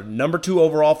just wanted number 2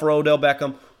 overall for Odell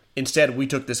Beckham. Instead, we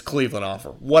took this Cleveland offer.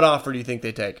 What offer do you think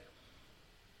they take?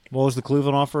 What was the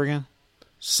Cleveland offer again?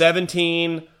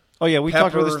 17. Oh, yeah, we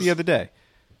talked about this the other day.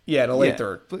 Yeah, in the late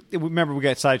third. But remember, we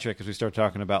got sidetracked because we started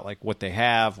talking about what they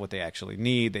have, what they actually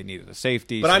need. They needed a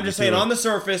safety. But I'm just saying, on the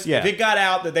surface, if it got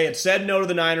out that they had said no to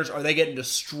the Niners, are they getting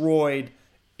destroyed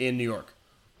in New York?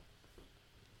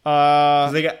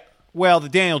 Well, the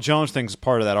Daniel Jones thing is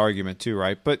part of that argument too,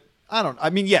 right? But I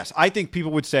mean, yes, I think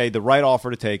people would say the right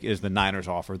offer to take is the Niners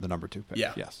offer, the number 2 pick.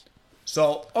 Yeah. Yes.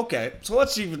 So, okay. So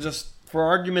let's even just, for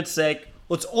argument's sake,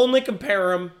 let's only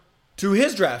compare him to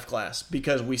his draft class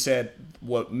because we said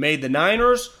what made the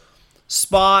Niners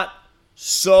spot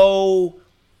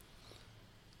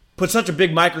put such a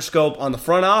big microscope on the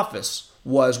front office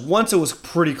was once it was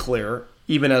pretty clear,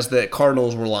 even as the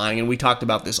Cardinals were lying, and we talked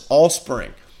about this all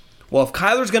spring. Well, if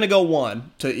Kyler's going to go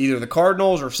 1 to either the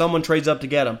Cardinals or if someone trades up to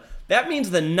get him, that means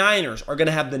the Niners are going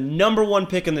to have the number 1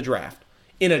 pick in the draft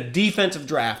in a defensive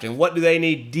draft. And what do they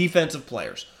need? Defensive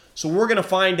players. So we're going to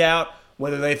find out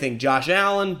whether they think Josh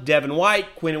Allen, Devin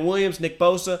White, Quinnen Williams, Nick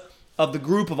Bosa, of the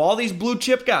group of all these blue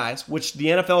chip guys, which the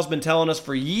NFL's been telling us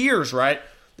for years, right?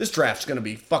 This draft's going to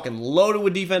be fucking loaded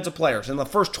with defensive players. In the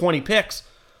first 20 picks,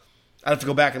 I have to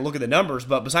go back and look at the numbers,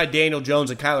 but beside Daniel Jones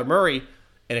and Kyler Murray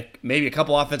and maybe a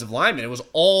couple offensive linemen, it was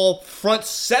all front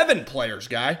 7 players,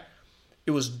 guy.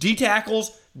 It was D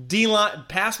tackles, D-line,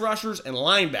 pass rushers, and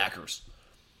linebackers.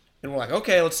 And we're like,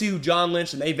 okay, let's see who John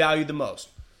Lynch and they value the most.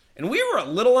 And we were a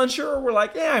little unsure. We're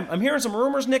like, yeah, I'm hearing some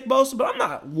rumors, Nick Bosa, but I'm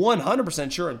not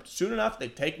 100% sure. And soon enough, they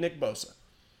take Nick Bosa.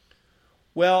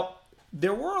 Well,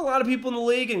 there were a lot of people in the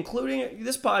league, including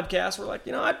this podcast, were like,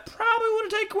 I probably would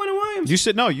have taken Quinnen Williams.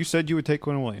 You said you would take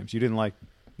Quinnen Williams. You didn't like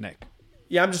Nick.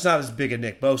 Yeah, I'm just not as big a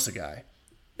Nick Bosa guy.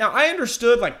 Now, I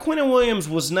understood, Quinnen Williams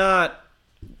was not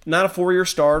a 4-year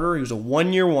starter. He was a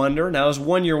 1-year wonder. Now, his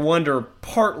 1-year wonder,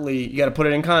 partly, you got to put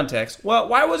it in context. Well,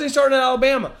 why wasn't he starting at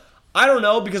Alabama? I don't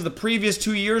know, because the previous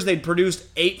 2 years, they'd produced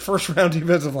 8 first-round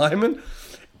defensive linemen.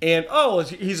 And,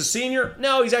 he's a senior?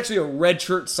 No, he's actually a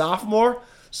redshirt sophomore.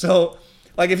 So,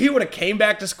 if he would have came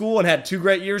back to school and had 2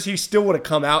 great years, he still would have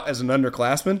come out as an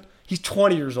underclassman. He's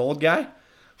 20 years old, guy.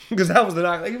 Because that was the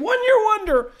knock. 1-year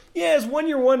wonder. Yeah, his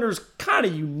 1-year wonder is kind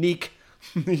of unique.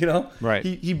 Right.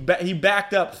 He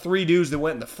backed up 3 dudes that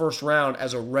went in the first round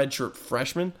as a redshirt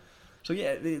freshman. So,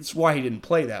 yeah, it's why he didn't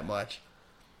play that much.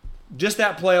 Just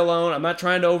that play alone, I'm not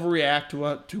trying to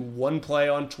overreact to one play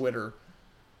on Twitter.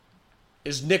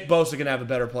 Is Nick Bosa going to have a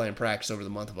better play in practice over the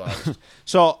month of August?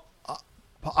 So,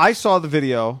 I saw the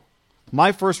video.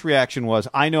 My first reaction was,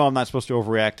 I know I'm not supposed to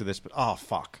overreact to this, but oh,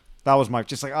 fuck. That was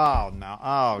oh, no.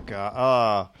 Oh,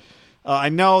 God. I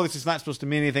know this is not supposed to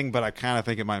mean anything, but I kind of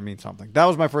think it might mean something. That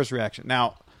was my first reaction.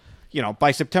 Now, by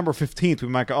September 15th, we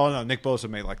might go, oh, no, Nick Bosa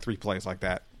made 3 plays like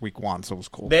that week 1, so it was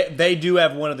cool. They do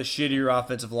have one of the shittier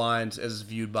offensive lines as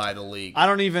viewed by the league. I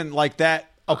don't even like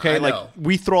that. Okay,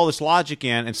 we throw all this logic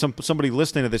in, and somebody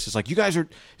listening to this is like, you guys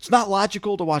it's not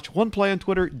logical to watch one play on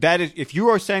Twitter. That is, if you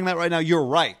are saying that right now, you're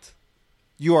right.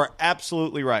 You are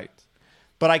absolutely right.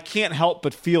 But I can't help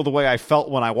but feel the way I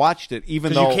felt when I watched it,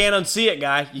 even though... you can't unsee it,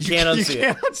 guy. You can't unsee it. You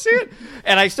can't unsee it.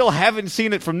 And I still haven't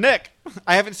seen it from Nick.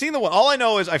 I haven't seen the one. All I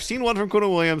know is I've seen one from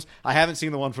Quinnen Williams. I haven't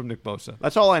seen the one from Nick Bosa.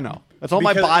 That's all I know. That's all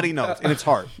my body knows, in its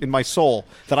heart, in my soul,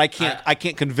 that I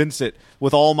can't convince it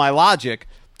with all my logic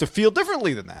to feel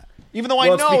differently than that. Even though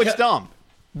I know it's dumb.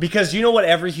 Because you know what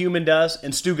every human does?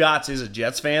 And Stu Gatz is a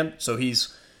Jets fan, so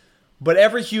he's... But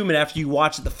every human, after you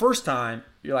watch it the first time,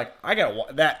 you're like,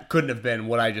 that couldn't have been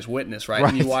what I just witnessed, right?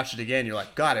 And you watch it again, you're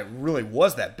like, God, it really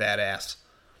was that badass.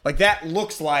 That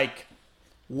looks like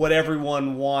what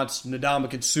everyone wants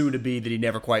Ndamukong Suh to be that he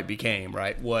never quite became,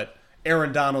 right? What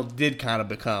Aaron Donald did kind of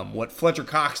become, what Fletcher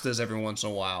Cox does every once in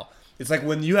a while. It's like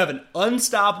when you have an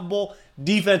unstoppable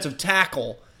defensive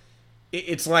tackle,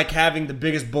 it's like having the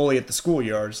biggest bully at the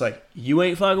schoolyard. It's like, you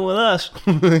ain't fucking with us.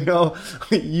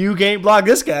 You can't block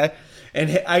this guy.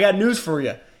 And I got news for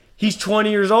you. He's 20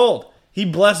 years old. He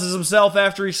blesses himself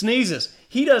after he sneezes.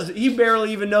 He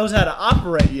barely even knows how to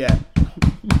operate yet.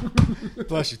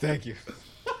 Bless you, thank you.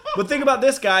 But think about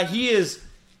this guy. He's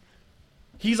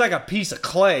like a piece of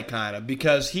clay, kind of,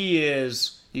 because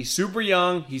he's super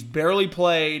young. He's barely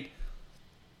played.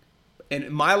 And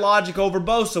my logic over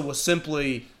Bosa was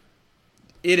simply,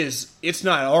 it's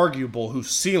not arguable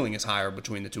whose ceiling is higher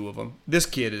between the two of them. This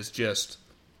kid is just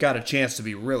got a chance to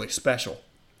be really special.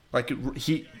 On the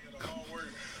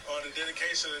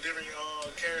dedication and different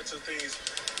character things.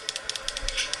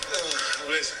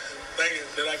 Listen, thank you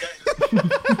that I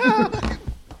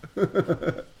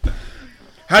got.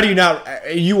 How do you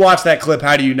not? You watch that clip.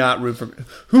 How do you not root for?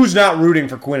 Who's not rooting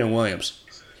for Quinnen Williams?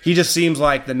 He just seems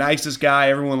like the nicest guy.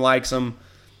 Everyone likes him.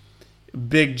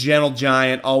 Big, gentle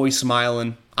giant, always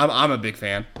smiling. I'm a big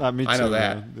fan. Me too, I know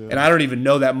that, yeah. And I don't even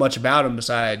know that much about him.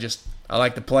 Besides, I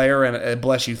like the player, and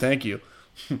bless you, thank you.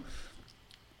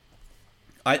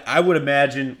 I would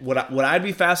imagine what I'd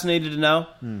be fascinated to know.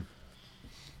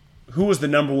 Who was the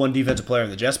number 1 defensive player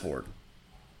on the Jets board?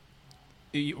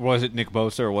 Was it Nick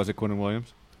Bosa or was it Quinnen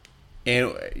Williams?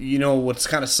 And you know what's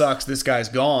kind of sucks? This guy's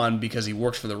gone because he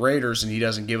works for the Raiders and he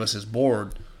doesn't give us his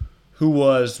board. Who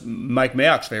was Mike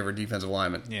Mayock's favorite defensive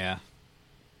lineman? Yeah.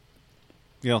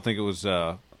 You don't think it was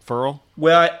Furl?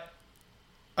 Well,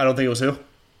 I don't think it was who?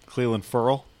 Cleveland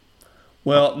Furl?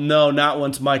 Well, no, not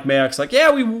once Mike Mayock's like,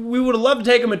 yeah, we would have loved to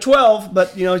take him at 12,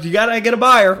 but, you got to get a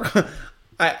buyer.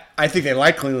 I think they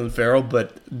like Cleveland Farrell,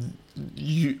 but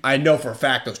I know for a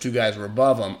fact those two guys were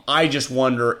above him. I just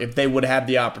wonder if they would have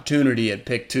the opportunity at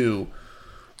pick 2,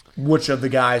 which of the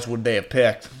guys would they have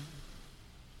picked?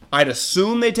 I'd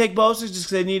assume they take Bosa just because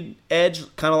they need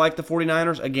edge, kind of like the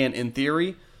 49ers, again, in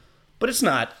theory. But it's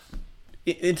not.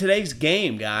 In today's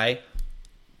game, guy,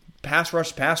 pass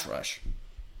rush.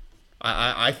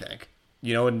 I think.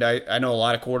 And I know a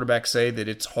lot of quarterbacks say that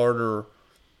it's harder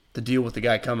to deal with the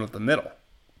guy coming up the middle.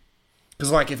 Because,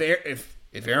 like,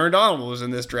 if Aaron Donald was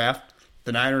in this draft,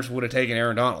 the Niners would have taken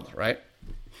Aaron Donald, right?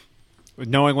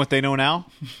 Knowing what they know now?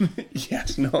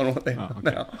 Yes, knowing what they know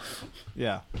now.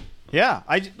 Yeah. Yeah.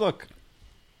 Look,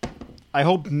 I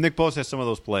hope Nick Bosa has some of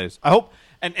those plays. I hope,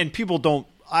 and people don't,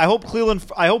 I hope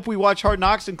we watch Hard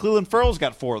Knocks and Cleveland Farrell's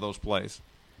got 4 of those plays.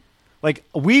 Like,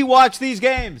 we watch these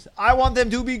games. I want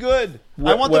them to be good.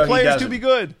 I want the players to be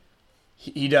good.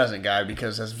 He doesn't, guy,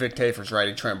 because as Vic Tafer's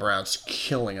writing, Trent Brown's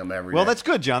killing him every day. Well, that's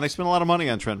good, John. They spend a lot of money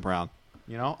on Trent Brown.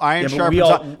 Iron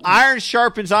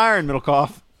sharpens iron,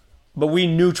 Middlecoff. But we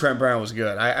knew Trent Brown was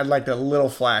good. I'd like that little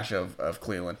flash of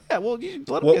Cleveland. Yeah, well, you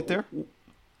let him get there.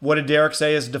 What did Derek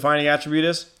say his defining attribute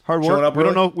is? Hard work. We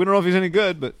don't know if he's any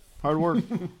good, but hard work.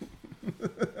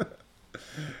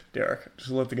 Derek,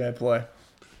 just let the guy play.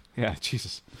 Yeah,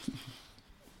 Jesus.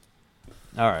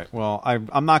 All right. Well,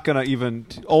 I'm not gonna even.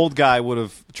 Old guy would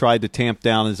have tried to tamp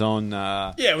down his own.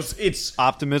 It's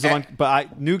optimism.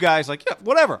 But new guys like, yeah,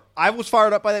 whatever. I was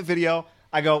fired up by that video.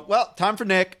 I go, well, time for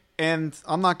Nick. And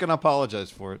I'm not going to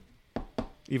apologize for it,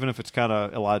 even if it's kind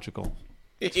of illogical.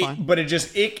 It's fine. But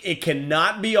it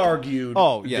cannot be argued.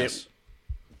 Oh, yes.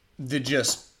 That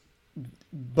just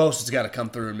Bosa's got to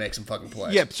come through and make some fucking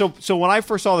plays. Yeah. So when I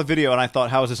first saw the video and I thought,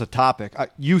 how is this a topic?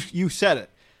 You said it,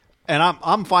 and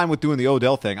I'm fine with doing the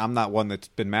Odell thing. I'm not one that's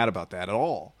been mad about that at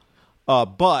all.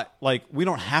 But like, we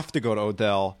don't have to go to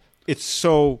Odell.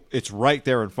 It's right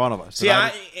there in front of us. See,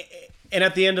 and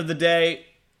at the end of the day,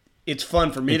 it's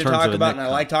fun for me to talk about, and I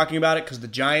like talking about it because the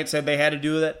Giants said they had to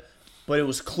do that. But it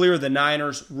was clear the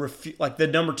Niners, like the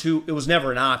number 2, it was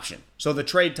never an option. So the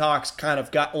trade talks kind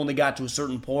of only got to a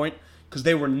certain point because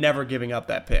they were never giving up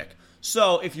that pick.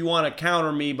 So if you want to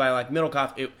counter me by like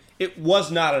Middlecoff, it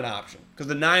was not an option because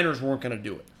the Niners weren't going to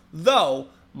do it. Though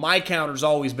my counter's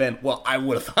always been, well, I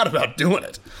would have thought about doing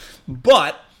it.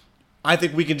 But I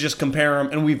think we can just compare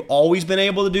them, and we've always been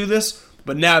able to do this.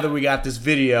 But now that we got this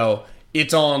video,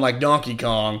 it's on like Donkey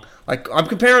Kong. Like, I'm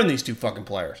comparing these two fucking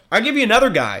players. I'll give you another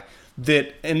guy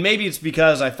that, and maybe it's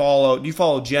because do you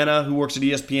follow Jenna, who works at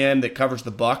ESPN, that covers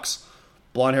the Bucks?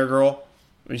 Blonde hair girl.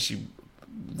 I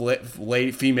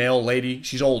mean, female lady.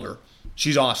 She's older.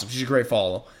 She's awesome. She's a great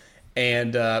follow.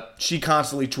 And she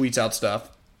constantly tweets out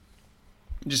stuff.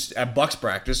 Just at Bucks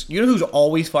practice. You know who's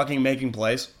always fucking making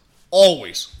plays?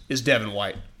 Always is Devin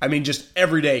White. I mean, just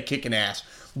every day kicking ass.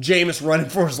 Jameis running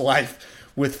for his life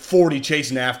with 40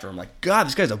 chasing after him. Like, God,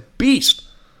 this guy's a beast.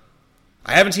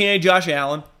 I haven't seen any Josh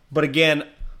Allen, but again,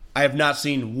 I have not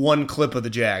seen one clip of the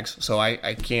Jags, so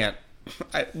I can't.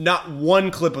 Not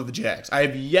one clip of the Jags. I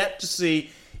have yet to see.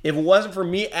 If it wasn't for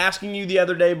me asking you the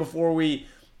other day before we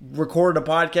recorded a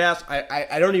podcast,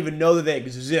 I don't even know that they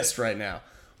exist right now.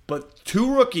 But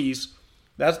 2 rookies.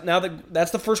 That's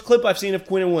the first clip I've seen of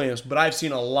Quinnen Williams, but I've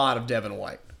seen a lot of Devin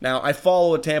White. Now, I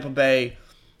follow a Tampa Bay,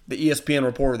 the ESPN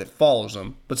reporter that follows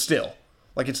him, but still.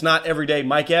 Like, it's not every day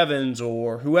Mike Evans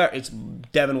or whoever. It's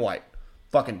Devin White.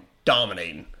 Fucking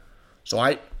dominating. So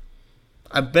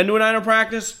I've been to a Niner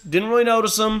practice, didn't really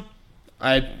notice him.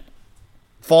 I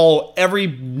follow every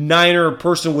Niner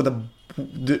person with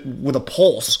a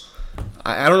pulse.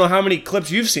 I don't know how many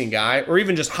clips you've seen, guy, or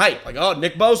even just hype. Like, oh,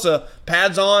 Nick Bosa,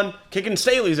 pads on, kicking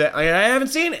Staley's. I haven't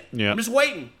seen it. Yeah. I'm just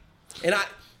waiting. And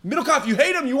Middlecoff, you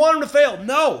hate him, you want him to fail.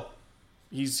 No.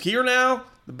 He's here now.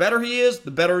 The better he is,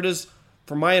 the better it is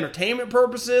for my entertainment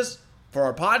purposes, for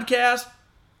our podcast.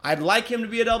 I'd like him to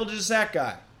be a double-digit sack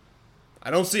guy.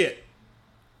 I don't see it.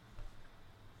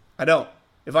 I don't.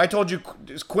 If I told you,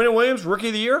 is Quinnen Williams Rookie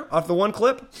of the Year off the one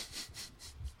clip?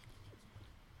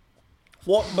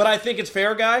 Well, but I think it's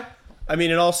fair, guy. I mean,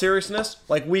 in all seriousness,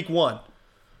 like week 1.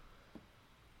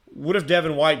 What if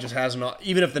Devin White just has an,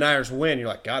 even if the Niners win, you're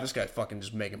like, God, this guy fucking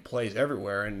just making plays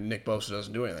everywhere, and Nick Bosa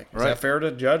doesn't do anything. Is that fair to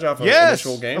judge off an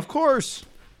initial game? Of course.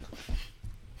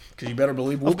 Because you better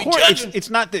believe we'll Of be course, judging.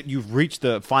 it's not that you've reached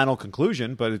the final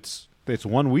conclusion, but it's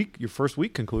 1 week, your first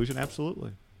week conclusion,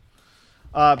 absolutely.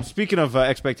 Speaking of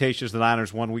expectations, the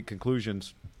Niners' 1 week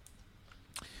conclusions,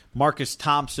 Marcus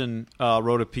Thompson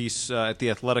wrote a piece at The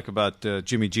Athletic about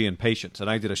Jimmy G and patience, and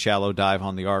I did a shallow dive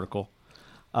on the article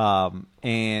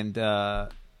and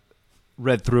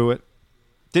read through it.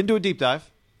 Didn't do a deep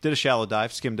dive, did a shallow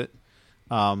dive, skimmed it.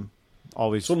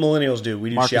 Always, That's what millennials do.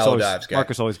 We do Marcus shallow always, dives, guys.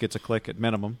 Marcus always gets a click at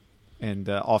minimum, and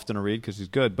often a read because he's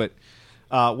good. But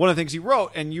one of the things he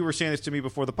wrote, and you were saying this to me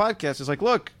before the podcast, is like,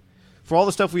 look, for all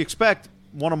the stuff we expect,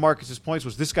 one of Marcus's points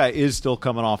was this guy is still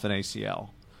coming off an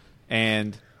ACL.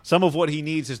 And some of what he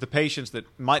needs is the patience that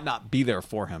might not be there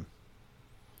for him.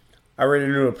 I ran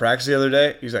into a practice the other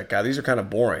day. He's like, God, these are kind of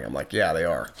boring. I'm like, yeah, they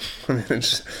are.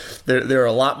 They're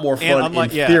a lot more fun in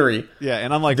theory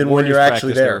and unlike than when Warriors you're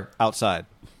actually practice, there. they're outside.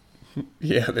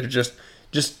 Yeah, they're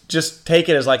just take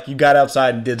it as like you got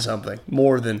outside and did something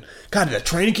more than, God, at a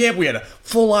training camp we had a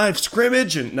full live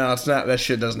scrimmage. And no, it's not. That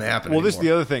shit doesn't happen Well, anymore. this is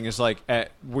the other thing is like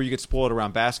where you get spoiled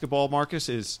around basketball, Marcus,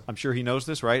 is I'm sure he knows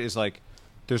this, right? Is like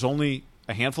there's only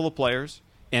a handful of players,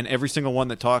 and every single one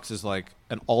that talks is like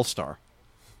an all-star,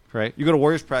 right? You go to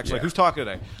Warriors practice, like, who's talking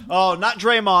today? Oh, not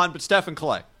Draymond, but Steph and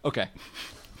Clay. Okay,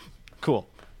 cool.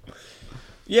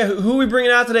 Yeah, who are we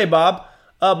bringing out today, Bob?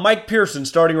 Mike Pearson,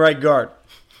 starting right guard.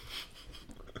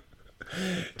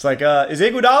 It's like, is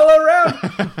Iguodala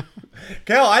around?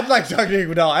 Kel, I'd like to talk to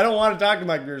Iguodala. I don't want to talk to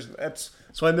Mike Pearson. That's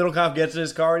why Middlecoff gets in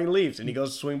his car and he leaves, and he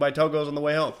goes to swing by Togo's on the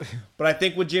way home. But I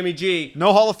think with Jimmy G,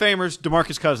 No Hall of Famers,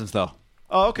 DeMarcus Cousins, though.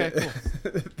 Oh, okay,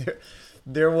 cool.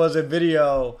 there was a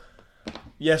video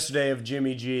yesterday of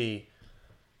Jimmy G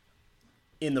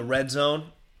in the red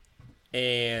zone,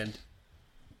 and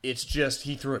it's just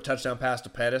he threw a touchdown pass to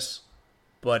Pettis.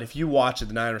 But if you watch it,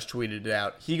 the Niners tweeted it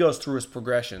out. He goes through his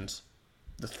progressions.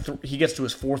 He gets to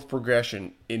his fourth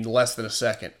progression in less than a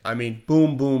second. I mean,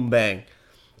 boom, boom, bang.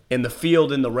 And the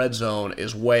field in the red zone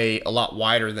is a lot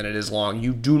wider than it is long.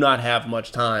 You do not have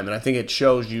much time. And I think it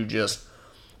shows you just,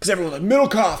 because everyone's like,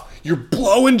 Middlecoff, you're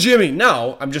blowing Jimmy.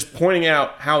 No, I'm just pointing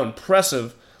out how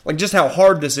impressive, like just how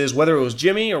hard this is, whether it was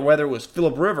Jimmy or whether it was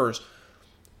Phillip Rivers,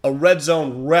 a red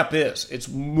zone rep is. It's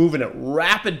moving at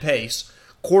rapid pace.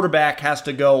 Quarterback has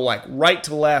to go like right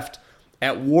to left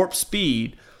at warp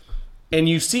speed. And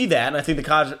you see that, and I think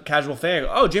the casual fan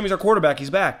goes, oh, Jimmy's our quarterback, he's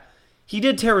back. He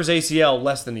did tear his ACL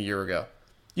less than a year ago.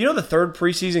 You know the third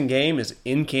preseason game is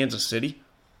in Kansas City?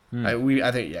 I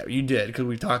think, yeah, you did, because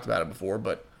we've talked about it before,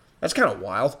 but that's kind of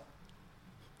wild.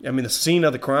 I mean, the scene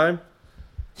of the crime.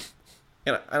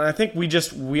 And I think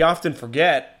we often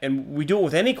forget, and we do it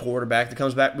with any quarterback that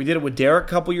comes back. We did it with Derek a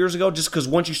couple years ago, just because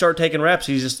once you start taking reps,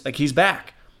 he's just like, he's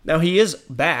back. Now, he is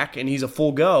back, and he's a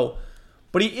full go,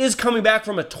 but he is coming back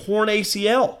from a torn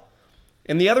ACL.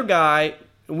 And the other guy,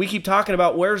 we keep talking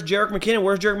about, where's Jerick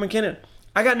McKinnon?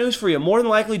 I got news for you. More than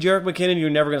likely, Jerick McKinnon, you're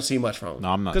never going to see much from him. No,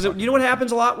 I'm not. Because you know what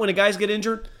happens a lot when guys get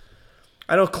injured?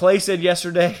 I know Clay said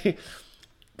yesterday,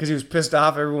 because he was pissed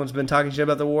off, everyone's been talking shit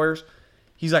about the Warriors.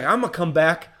 He's like, I'm going to come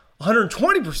back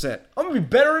 120%. I'm going to be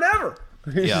better than ever.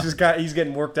 He's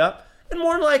getting worked up. And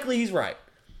more than likely, he's right.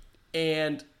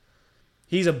 And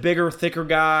he's a bigger, thicker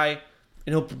guy,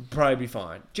 and he'll probably be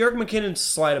fine. Jerick McKinnon's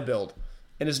slight of build,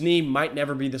 and his knee might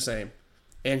never be the same.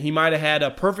 And he might have had a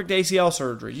perfect ACL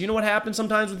surgery. You know what happens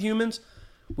sometimes with humans?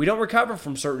 We don't recover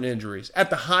from certain injuries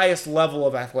at the highest level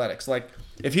of athletics. Like,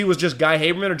 if he was just Guy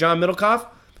Haberman or John Middlecoff,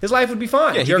 his life would be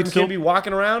fine. Yeah, Jerick McKinnon would be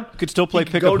walking around. Could still play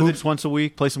pickup hoops once a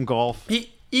week, play some golf.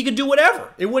 He could do whatever.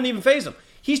 It wouldn't even faze him.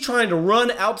 He's trying to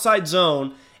run outside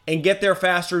zone and get there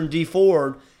faster and D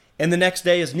forward, and the next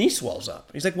day his knee swells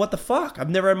up. He's like, what the fuck? I've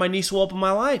never had my knee swell up in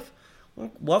my life.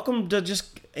 Well, welcome to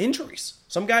just injuries.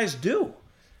 Some guys do.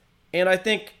 And I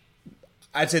think,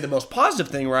 I'd say the most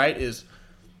positive thing, right, is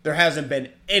there hasn't been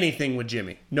anything with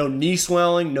Jimmy. No knee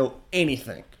swelling, no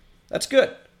anything. That's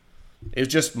good. It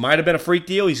just might have been a freak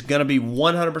deal. He's going to be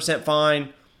 100% fine.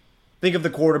 Think of the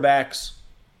quarterbacks.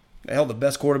 Hell, the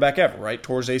best quarterback ever, right?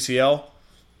 Tore his ACL.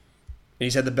 And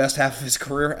he's had the best half of his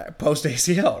career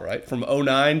post-ACL, right? From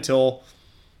 2009 till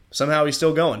somehow he's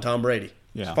still going, Tom Brady.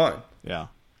 Yeah. It's fine. Yeah. I'm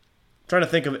trying to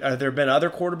think of, have there been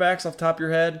other quarterbacks off the top of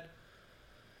your head?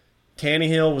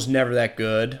 Tannehill was never that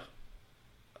good.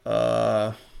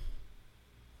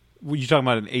 Were you talking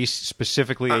about an ace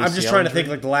specifically? ACL I'm just trying to injury? think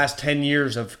like the last 10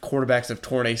 years of quarterbacks that have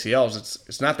torn ACLs.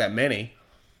 It's not that many.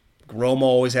 Romo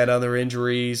always had other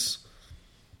injuries.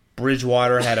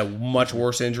 Bridgewater had a much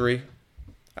worse injury.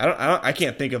 I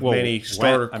can't think of many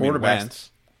starter quarterbacks.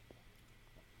 Wentz.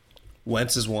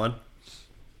 Wentz is one.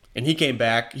 And he came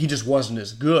back. He just wasn't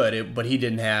as good, but he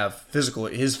didn't have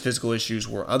his physical issues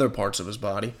were other parts of his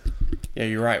body. Yeah,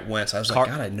 you're right, Wentz. I was like,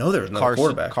 God, I know there was another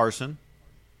quarterback. Carson.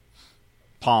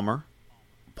 Palmer.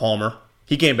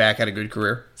 He came back, had a good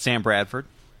career. Sam Bradford.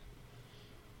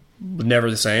 Never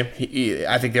the same.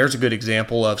 I think there's a good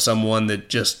example of someone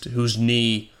that whose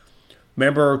knee.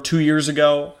 Remember 2 years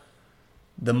ago,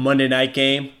 the Monday night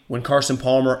game when Carson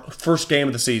Palmer, first game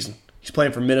of the season, he's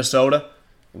playing for Minnesota,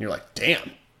 and you're like,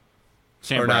 damn.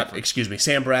 Sam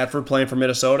Bradford playing for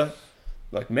Minnesota.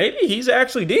 Like, maybe he's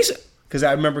actually decent. Because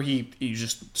I remember he's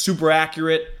just super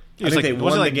accurate. I think they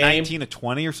won the game. 19 to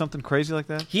 20 or something crazy like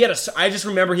that? I just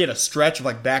remember he had a stretch of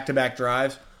like back-to-back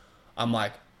drives. I'm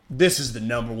like, this is the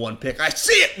number one pick. I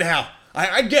see it now.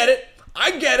 I get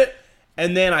it.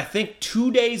 And then I think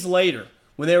 2 days later,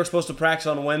 when they were supposed to practice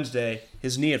on Wednesday,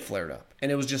 his knee had flared up.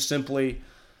 And it was just simply,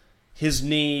 his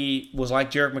knee was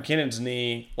like Jerick McKinnon's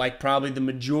knee, like probably the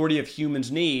majority of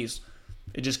humans' knees.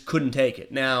 It just couldn't take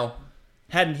it. Now,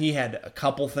 hadn't he had a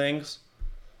couple things?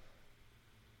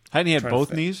 Hadn't he had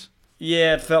both knees?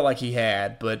 Yeah, it felt like he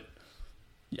had, but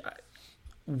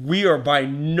we are by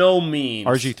no means...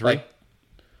 RG3?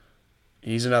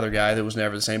 He's another guy that was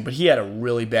never the same, but he had a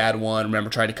really bad one. Remember,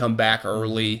 tried to come back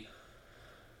early.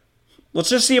 Let's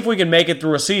just see if we can make it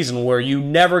through a season where you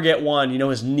never get one,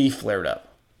 his knee flared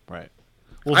up. Right.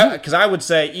 Because I would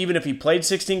say, even if he played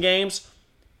 16 games,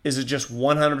 is it just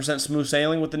 100% smooth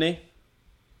sailing with the knee?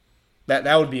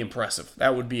 That would be impressive.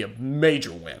 That would be a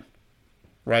major win.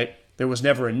 Right? There was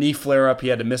never a knee flare-up. He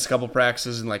had to miss a couple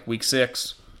practices in like week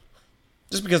 6.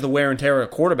 Just because the wear and tear of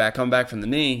a quarterback coming back from the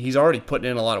knee, he's already putting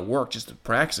in a lot of work just to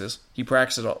practice. He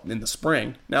practiced in the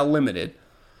spring, now limited.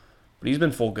 But he's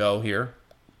been full go here.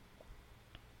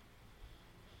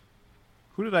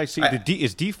 Who did I see?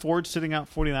 Is D Ford sitting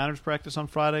out 49ers practice on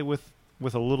Friday with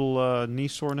a little knee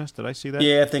soreness? Did I see that?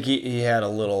 Yeah, I think he had a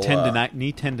little...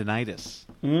 knee tendonitis.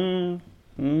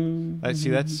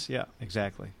 Yeah,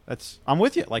 exactly. I'm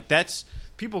with you. Like,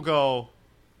 people go,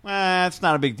 it's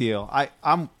not a big deal.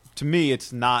 To me,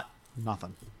 it's not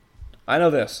nothing. I know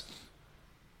this.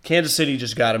 Kansas City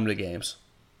just got him to games.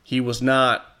 He's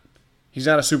not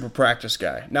a super practice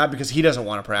guy. Not because he doesn't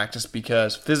want to practice,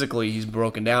 because physically he's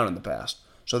broken down in the past.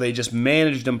 So they just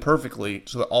managed him perfectly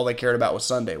so that all they cared about was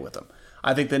Sunday with him.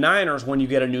 I think the Niners, when you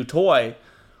get a new toy,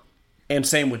 and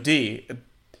same with D,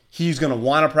 he's going to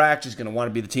want to practice. He's going to want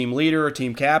to be the team leader, a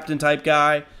team captain type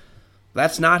guy.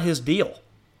 That's not his deal.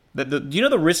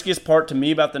 The riskiest part to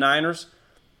me about the Niners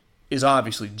is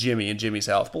obviously Jimmy and Jimmy's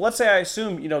health. But let's say I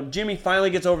assume, Jimmy finally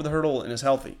gets over the hurdle and is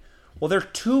healthy. Well, their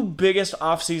two biggest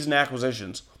offseason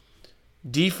acquisitions,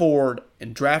 D Ford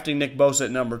and drafting Nick Bosa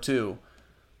at number 2,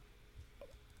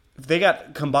 if they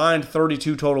got combined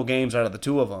 32 total games out of the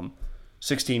two of them,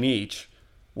 16 each,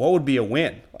 what would be a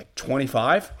win? Like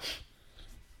 25?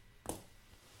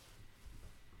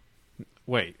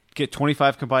 Wait, get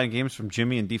 25 combined games from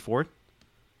Jimmy and D Ford?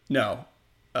 No.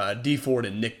 D Ford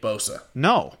and Nick Bosa.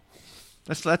 No.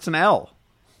 That's an L.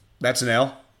 That's an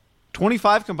L?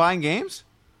 25 combined games?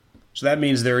 So that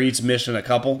means they're each missing a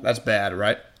couple? That's bad,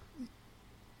 right?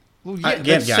 Well,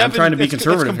 yeah, I'm trying to be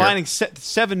conservative that's combining here.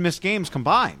 7 missed games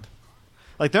combined.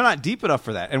 Like, they're not deep enough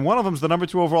for that. And one of them's the number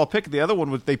 2 overall pick. The other one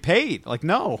was they paid. Like,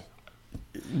 no.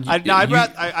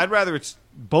 I'd rather it's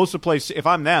Bosa plays. If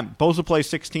I'm them, Bosa plays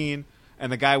 16,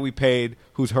 and the guy we paid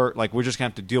who's hurt, like, we're just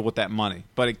going to have to deal with that money.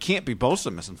 But it can't be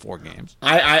Bosa missing 4 games.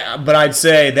 But I'd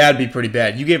say that'd be pretty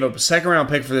bad. You gave up a second-round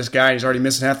pick for this guy, and he's already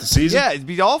missing half the season? Yeah, it'd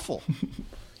be awful.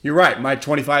 You're right. My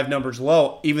 25 number's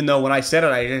low, even though when I said it,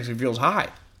 it actually feels high.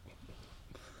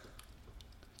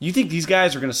 You think these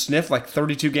guys are going to sniff like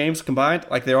 32 games combined?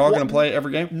 Like they're all going to play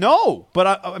every game? No,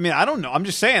 but I mean, I don't know. I'm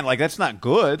just saying, like, that's not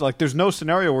good. Like, there's no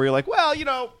scenario where you're like, well,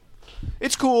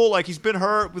 it's cool. Like, he's been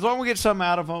hurt. As long as we get something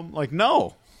out of him. Like,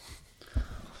 no.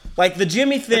 Like, the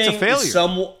Jimmy thing it's a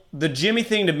failure. The Jimmy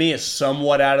thing to me is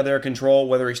somewhat out of their control,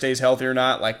 whether he stays healthy or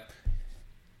not. Like,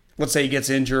 let's say he gets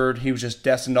injured. He was just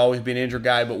destined to always be an injured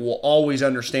guy, but we'll always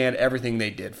understand everything they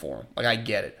did for him. Like, I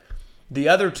get it. The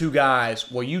other two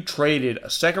guys, well, you traded a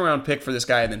second-round pick for this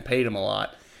guy and then paid him a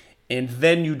lot. And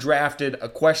then you drafted a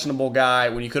questionable guy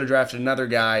when you could have drafted another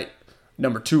guy,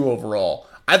 number 2 overall.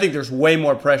 I think there's way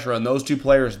more pressure on those two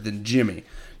players than Jimmy.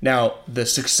 Now, the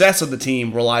success of the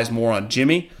team relies more on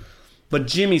Jimmy. But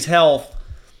Jimmy's health,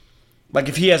 like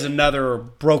if he has another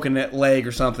broken leg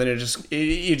or something, it'd just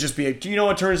be, it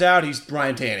turns out he's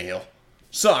Ryan Tannehill.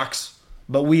 Sucks,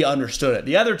 but we understood it.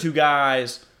 The other two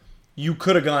guys, you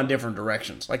could have gone different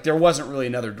directions. Like, there wasn't really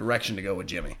another direction to go with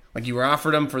Jimmy. Like, you were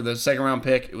offered him for the second-round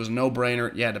pick. It was a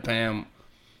no-brainer. You had to pay him.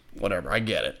 Whatever. I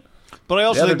get it. But I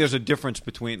also The think other- there's a difference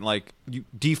between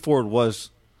D Ford was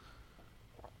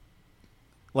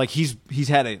he's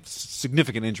had a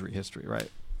significant injury history, right?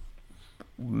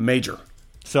 Major.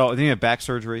 So then he had back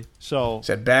surgery. So He's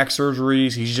had back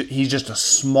surgeries. He's just a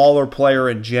smaller player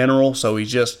in general. So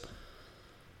he's just,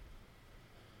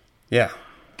 yeah.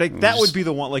 that would be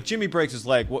the one. Like Jimmy breaks his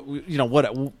leg. What?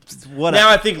 Now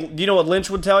I think, you know what Lynch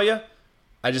would tell you?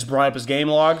 I just brought up his game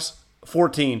logs.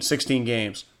 14, 16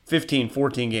 games. 15,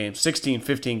 14 games. 16,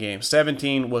 15 games.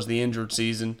 17 was the injured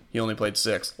season. He only played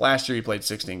 6. Last year he played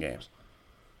 16 games.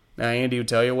 Now Andy would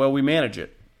tell you, well, we manage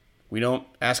it. We don't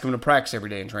ask him to practice every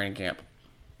day in training camp.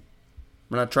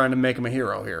 We're not trying to make him a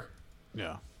hero here.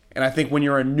 yeah. And I think when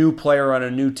you're a new player on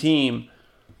a new team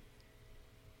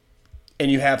and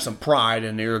you have some pride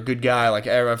and you're a good guy, like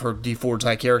I've heard D Ford's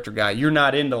high character guy, you're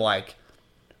not into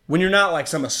when you're not like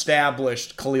some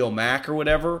established Khalil Mack or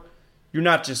whatever, you're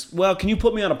not just, well, can you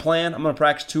put me on a plan? I'm going to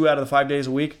practice 2 out of the 5 days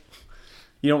a week.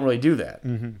 You don't really do that.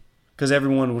 Because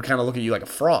everyone would kind of look at you like a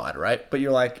fraud, right? But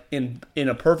you're like, in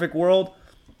a perfect world,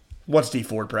 what's D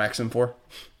Ford practicing for?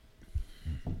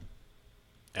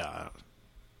 Yeah.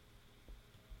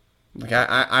 Like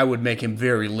I would make him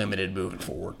very limited moving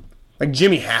forward. Like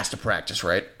Jimmy has to practice,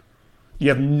 right? You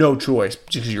have no choice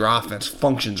because your offense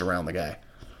functions around the guy.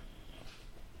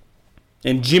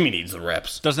 And Jimmy needs the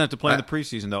reps. Doesn't have to play in the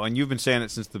preseason though, and you've been saying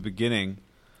it since the beginning.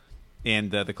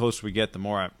 And the closer we get, the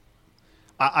more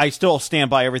I still stand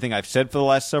by everything I've said for the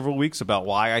last several weeks about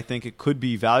why I think it could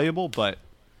be valuable. But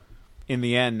in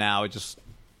the end, now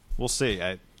we'll see.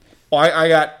 I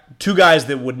got 2 guys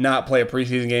that would not play a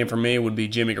preseason game for me would be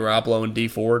Jimmy Garoppolo and D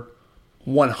Ford.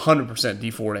 100%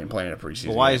 D Ford ain't playing a preseason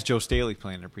But why game. is Joe Staley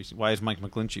playing in a preseason? Why is Mike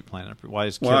McGlinchey playing in a preseason? Why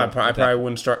is Well, I Kittle- probably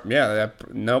wouldn't start. Yeah,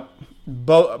 nope.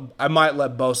 I might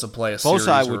let Bosa play a series.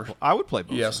 Bosa, I would play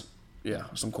Bosa. Yes. Yeah,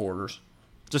 some quarters.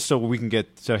 Just so we can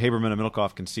so Haberman and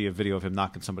Middlecoff can see a video of him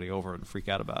knocking somebody over and freak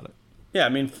out about it. Yeah, I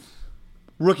mean,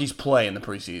 rookies play in the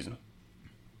preseason.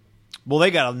 Well, they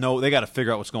got to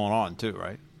figure out what's going on too,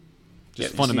 right? Just Yeah,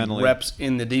 you see fundamentally. reps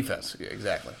in the defense. Yeah,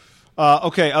 exactly.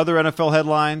 Okay, other NFL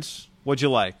headlines. What'd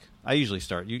you like? I usually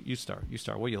start. You start.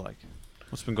 What do you like?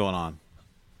 What's been going on?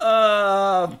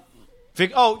 Oh,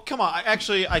 come on. I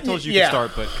told you you Yeah. could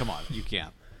start, but come on, you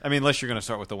can't. I mean, unless you're going to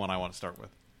start with the one I want to start with.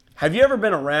 Have you ever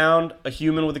been around a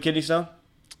human with a kidney stone?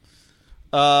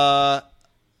 Not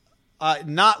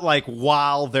like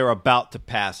while they're about to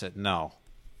pass it. No,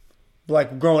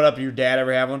 Like growing up, your dad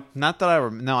ever have one? not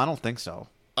that no, I don't think so.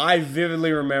 I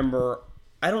vividly remember.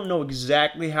 I don't know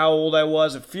exactly how old I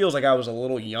was. It feels like I was a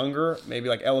little younger, maybe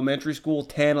like elementary school,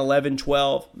 10, 11,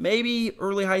 12, maybe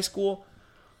early high school.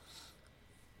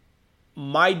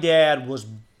 My dad was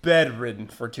bedridden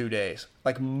for 2 days,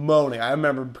 like moaning. I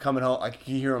remember coming home, I could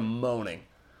hear him moaning.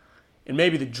 And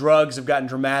maybe the drugs have gotten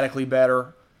dramatically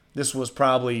better. This was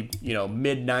probably,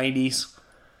 mid-90s.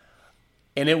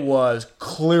 And it was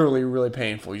clearly really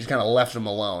painful. You just kind of left him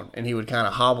alone. And he would kind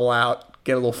of hobble out,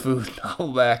 get a little food, and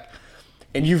hobble back.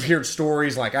 And you've heard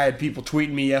stories like I had people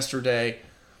tweeting me yesterday,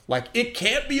 like it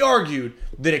can't be argued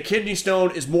that a kidney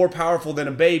stone is more powerful than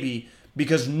a baby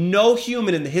because no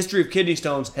human in the history of kidney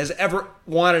stones has ever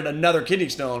wanted another kidney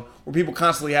stone where people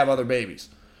constantly have other babies.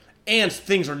 And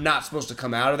things are not supposed to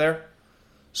come out of there.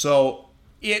 So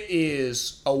it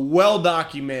is a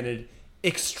well-documented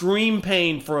extreme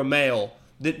pain for a male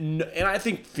and I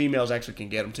think females actually can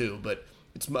get them too, but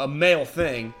it's a male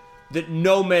thing that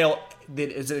no male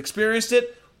that has experienced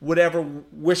it would ever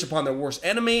wish upon their worst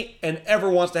enemy and ever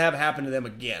wants to have happen to them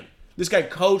again. This guy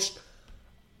coached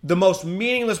the most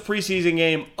meaningless preseason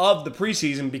game of the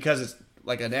preseason because it's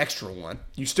like an extra one.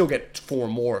 You still get 4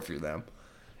 more if you're them.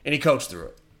 And he coached through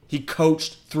it. He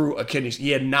coached through a kidney stone.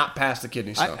 He had not passed the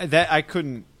kidney stone. I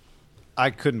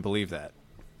couldn't believe that.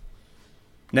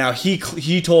 Now, he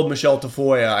told Michelle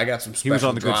Tafoya, I got some special He was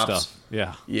on the drops. good stuff.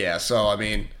 Yeah. Yeah, so, I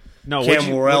mean, No, Cam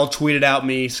Morrell tweeted out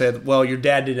me, said, well, your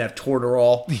dad didn't have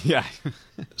Torterol. Yeah.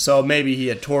 So maybe he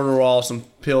had Torterol, some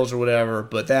pills or whatever,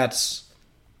 but that's...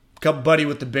 Buddy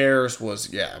with the Bears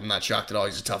was, I'm not shocked at all.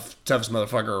 He's the toughest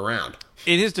motherfucker around.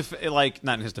 In his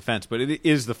not in his defense, but it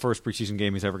is the first preseason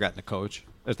game he's ever gotten to coach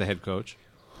as the head coach.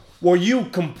 Well, you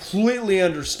completely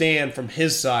understand from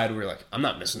his side where you're like, I'm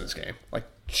not missing this game. Like,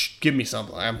 give me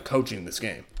something. I'm coaching this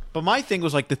game. But my thing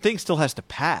was like the thing still has to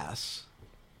pass.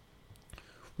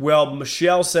 Well,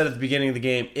 Michelle said at the beginning of the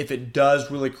game, if it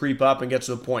does really creep up and get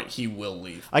to the point, he will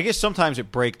leave. I guess sometimes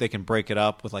they can break it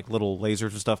up with like little lasers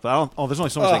and stuff, but there's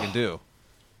only so much they can do.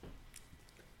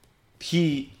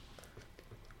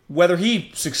 Whether he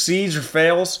succeeds or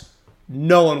fails,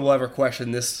 no one will ever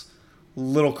question this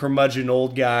little curmudgeon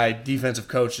old guy defensive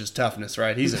coach's toughness,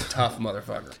 right? He's a tough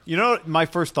motherfucker. You know what my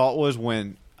first thought was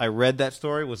when I read that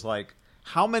story was like,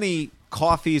 how many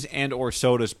coffees and or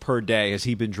sodas per day has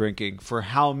he been drinking for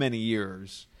how many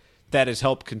years that has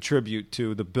helped contribute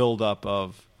to the buildup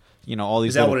of, all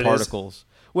these little particles?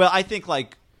 Well, I think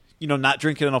not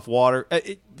drinking enough water.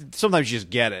 Sometimes you just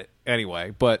get it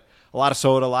anyway, but a lot of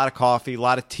soda, a lot of coffee, a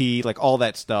lot of tea, like all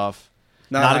that stuff.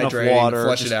 Not enough water.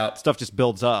 Flush it out. Stuff just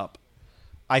builds up.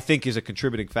 I think is a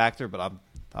contributing factor, but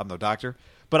I'm no doctor.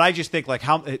 But I just think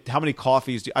how many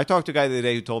coffees I talked to a guy the other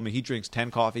day who told me he drinks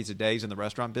 10 coffees a day. He's in the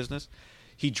restaurant business.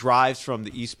 He drives from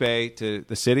the East Bay to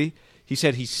the city. He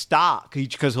said he stopped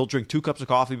because he'll drink 2 cups of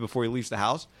coffee before he leaves the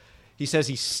house. He says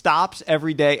he stops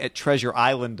every day at Treasure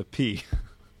Island to pee.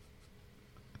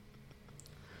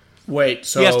 Wait,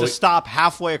 so he has to stop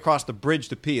halfway across the bridge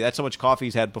to pee. That's how much coffee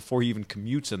he's had before he even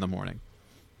commutes in the morning.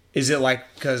 Is it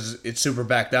because it's super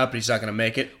backed up and he's not going to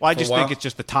make it? Well, I just think it's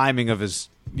just the timing of his.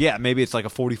 Yeah, maybe it's like a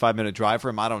 45-minute drive for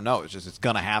him. I don't know. It's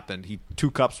going to happen.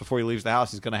 2 cups before he leaves the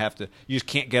house. He's going to have to. You just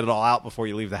can't get it all out before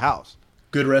you leave the house.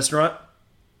 Good restaurant?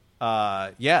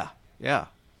 Yeah.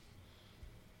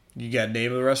 You got a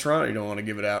name of the restaurant, or you don't want to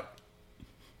give it out?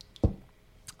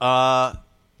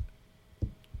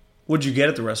 What'd you get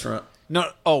at the restaurant?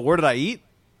 No. Oh, where did I eat?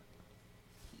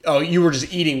 Oh, you were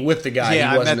just eating with the guy.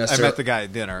 Yeah, he wasn't I met the guy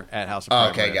at dinner at House of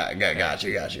Pride. Okay,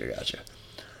 gotcha.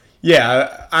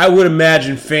 Yeah, I would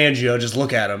imagine Fangio, just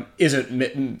look at him, isn't,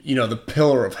 the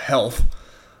pillar of health.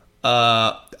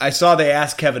 I saw they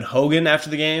asked Kevin Hogan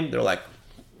after the game. They're like,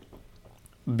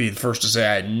 be the first to say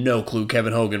I had no clue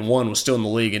Kevin Hogan, was still in the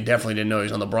league and definitely didn't know he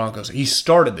was on the Broncos. He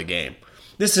started the game.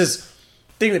 This is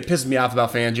the thing that pisses me off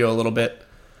about Fangio a little bit.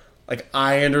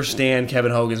 I understand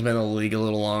Kevin Hogan's been in the league a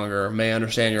little longer, may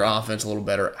understand your offense a little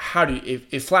better. How do you,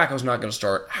 if Flacco's not going to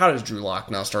start, how does Drew Lock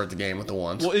now start the game with the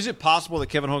ones? Well, is it possible that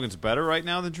Kevin Hogan's better right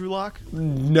now than Drew Lock?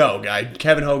 No, guy.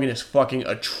 Kevin Hogan is fucking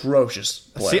atrocious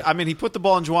player. See, he put the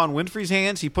ball in Juwan Winfrey's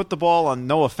hands. He put the ball on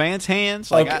Noah Fant's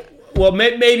hands. Well,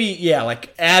 maybe, yeah,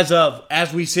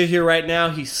 as we sit here right now,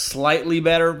 he's slightly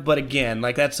better, but again,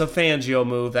 that's a Fangio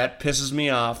move. That pisses me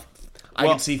off. I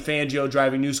can see Fangio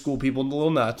driving new school people a little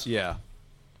nuts. Yeah.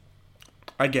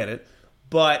 I get it.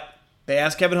 But they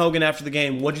asked Kevin Hogan after the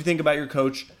game, what'd you think about your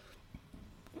coach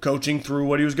coaching through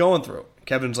what he was going through?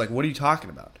 Kevin's like, what are you talking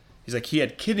about? He's like, he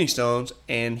had kidney stones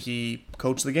and he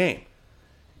coached the game.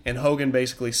 And Hogan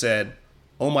basically said,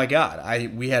 oh my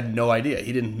God, we had no idea.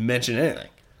 He didn't mention anything.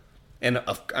 And,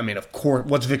 of course,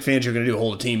 what's Vic Fangio going to do,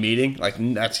 hold a team meeting?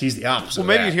 He's the opposite. Well,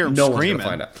 maybe you'd hear him screaming.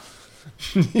 No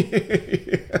one's going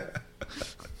to find out.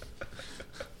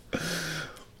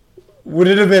 Would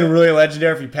it have been really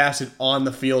legendary if he passed it on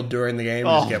the field during the game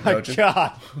and just kept coaching? Oh,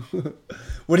 my God.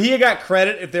 Would he have got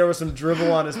credit if there was some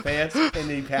dribble on his pants and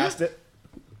he passed it?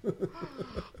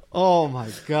 Oh, my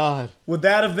God. Would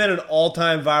that have been an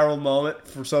all-time viral moment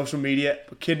for social media?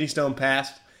 A kidney stone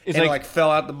passed and it fell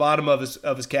out the bottom of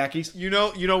his khakis? You know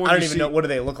when I don't even know. What do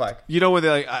they look like? You know when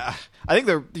they I think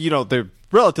they're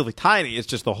relatively tiny. It's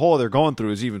just the hole they're going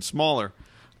through is even smaller.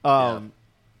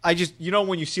 I just,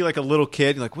 when you see a little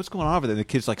kid, you're like, what's going on over there? The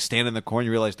kid's standing in the corner, you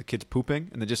realize the kid's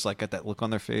pooping, and they just got that look on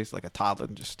their face, like a toddler,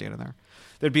 and just standing there.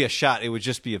 There'd be a shot. It would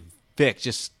just be a Vic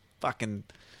just fucking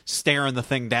staring the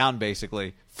thing down,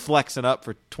 basically, flexing up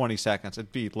for 20 seconds.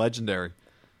 It'd be legendary.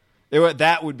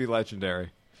 That would be legendary.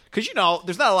 Because,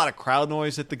 there's not a lot of crowd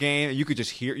noise at the game. You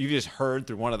just heard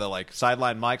through one of the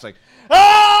sideline mics,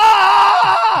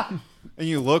 ah! And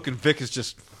you look, and Vic is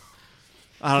just,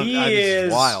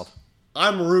 it's wild.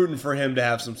 I'm rooting for him to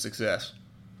have some success.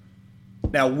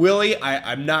 Now, Willie,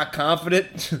 I'm not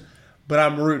confident, but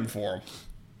I'm rooting for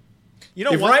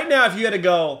him. Right now, if you had to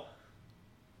go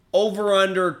over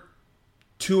under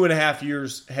 2.5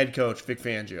 years head coach, Vic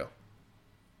Fangio.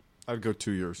 I'd go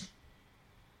 2 years.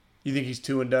 You think he's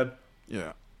 2 and done?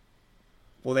 Yeah.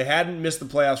 Well, they hadn't missed the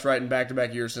playoffs right in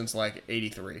back-to-back years since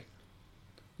 83.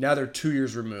 Now they're 2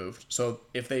 years removed. So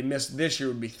if they missed this year,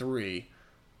 it would be 3.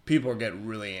 People are getting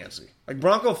really antsy.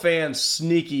 Bronco fans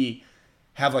sneaky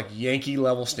have Yankee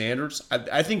level standards.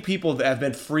 I think people have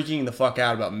been freaking the fuck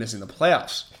out about missing the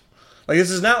playoffs. This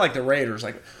is not like the Raiders.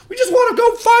 We just want to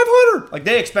go 500.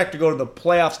 They expect to go to the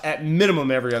playoffs at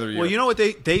minimum every other year. Well, you know what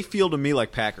they feel to me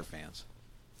like Packer fans,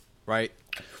 right?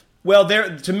 Well,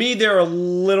 to me they're a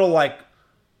little is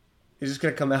this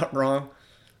going to come out wrong?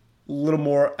 A little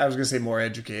more, I was going to say more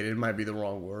educated. It might be the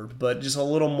wrong word. But just a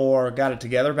little more got it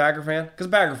together Packer fan. Because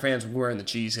Packer fans wearing the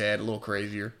cheese head, a little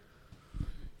crazier.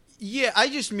 Yeah, I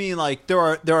just mean there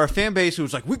are a fan base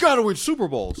who's we got to win Super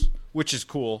Bowls, which is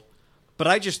cool. But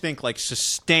I just think like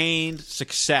sustained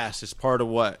success is part of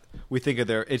what we think of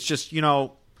there. It's just, we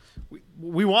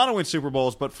want to win Super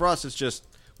Bowls, but for us, it's just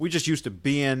we just used to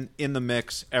being in the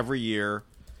mix every year,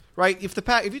 right? If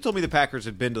you told me the Packers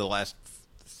had been to the last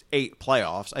 8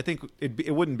 playoffs, I think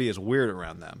it wouldn't be as weird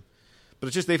around them. But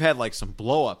it's just they've had like some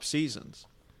blow up seasons.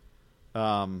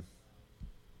 The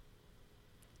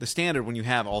standard when you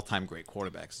have all time great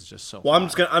quarterbacks is just so. Well,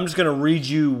 high. I'm just gonna read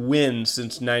you wins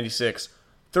since '96.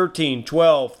 13,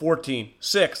 12, 14,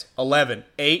 6, 11,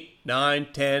 8, 9,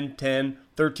 10, 10,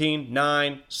 13,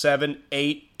 9, 7,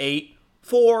 8, 8,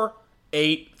 4,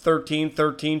 8, 13,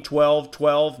 13, 12,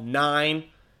 12, 9.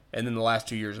 And then the last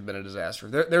 2 years have been a disaster.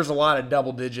 There's a lot of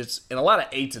double digits and a lot of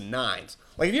 8s and 9s.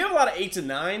 Like, if you have a lot of 8s and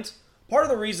 9s, part of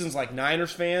the reasons, like,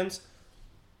 Niners fans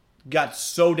got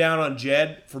so down on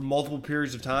Jed for multiple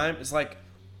periods of time, it's like,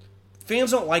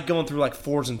 fans don't like going through like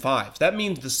 4s and 5s. That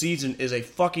means the season is a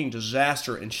fucking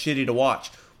disaster and shitty to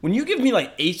watch. When you give me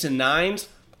like 8s and 9s,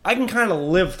 I can kind of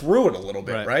live through it a little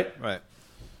bit, right? Right.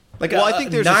 Like, I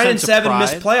think there's 9 a and sense of 7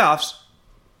 missed pride. playoffs.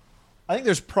 I think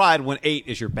there's pride when 8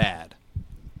 is your bad.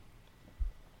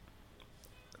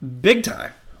 Big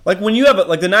time. Like when you have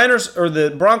like the Niners or the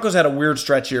Broncos had a weird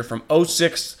stretch here from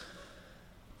 06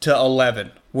 to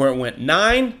 11 where it went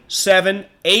 9, 7,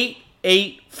 8,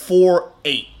 8, 4,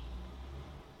 8.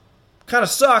 Kind of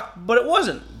sucked, but it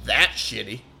wasn't that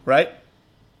shitty, right?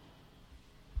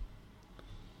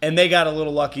 And they got a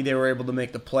little lucky. They were able to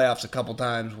make the playoffs a couple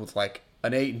times with like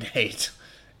an 8 and 8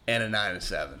 and a 9 and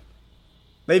 7.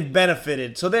 They've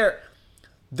benefited. So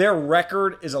their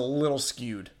record is a little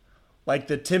skewed. Like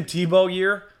the Tim Tebow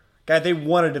year, guy, they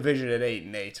won a division at 8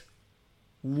 and 8.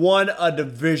 Won a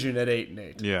division at 8 and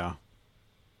 8. Yeah.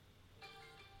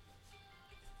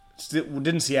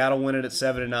 Didn't Seattle win it at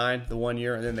 7 and 9 the one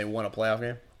year, and then they won a playoff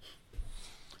game?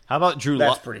 How about Drew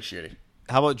That's Lock? pretty shitty.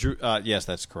 How about Drew? Yes,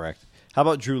 that's correct. How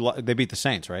about Drew Lock? They beat the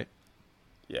Saints, right?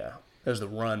 Yeah. There's the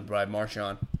run by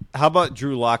Marshawn. How about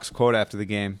Drew Lock's quote after the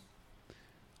game?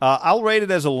 I'll rate it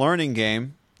as a learning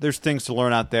game. There's things to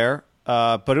learn out there.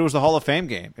 But it was the Hall of Fame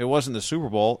game. It wasn't the Super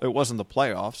Bowl. It wasn't the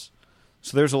playoffs.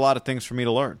 So there's a lot of things for me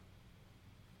to learn.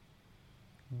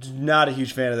 Not a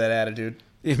huge fan of that attitude.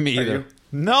 Me Are either. you?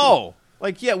 No.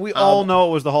 Like, yeah, we all know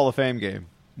it was the Hall of Fame game.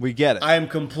 We get it. I am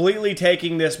completely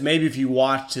taking this. Maybe if you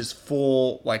watched his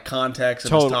full like context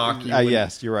of his talk, you would-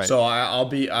 yes, you're right. So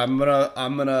I'm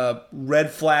gonna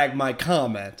red flag my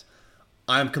comment.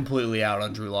 I'm completely out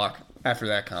on Drew Lock after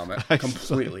that comment.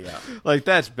 Completely out. Like,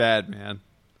 that's bad, man.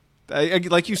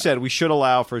 Like you said, we should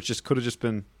allow for it. Just could have just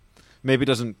been. Maybe it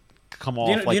doesn't come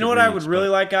off. Do you know what I would really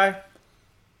like, guy?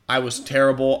 I was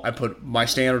terrible. I put my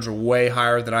standards are way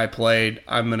higher than I played.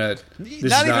 I'm gonna. This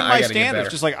Not is even I my gotta get standards. better.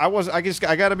 Just like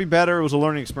I got to be better. It was a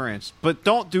learning experience. But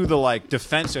don't do the like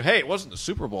defensive. Hey, it wasn't the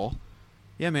Super Bowl.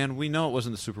 Yeah, man, we know it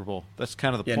wasn't the Super Bowl. That's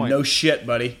kind of the Yeah, point. no shit,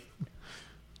 buddy.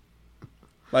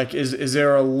 Like, is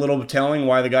there a little telling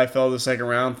why the guy fell to the second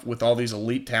round with all these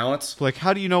elite talents? Like,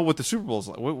 how do you know what the Super Bowl is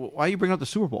like? Why you bring up the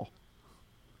Super Bowl?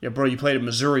 Yeah, bro, you played in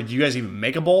Missouri. Do you guys even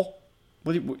make a bowl?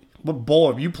 What bowl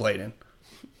have you played in?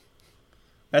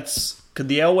 Could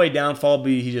the Elway downfall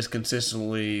be he just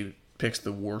consistently picks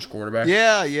the worst quarterback?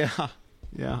 Yeah.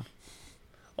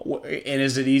 And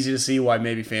is it easy to see why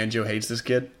maybe Fangio hates this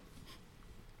kid?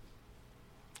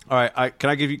 All right, can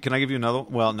I give you another?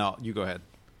 Well, no, you go ahead.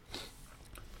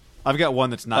 I've got one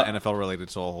that's not NFL related,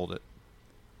 so I'll hold it.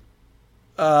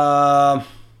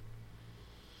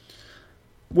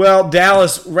 Well,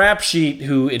 Dallas Rap Sheet,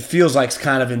 who it feels like is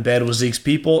kind of in bed with Zeke's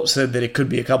people, said that it could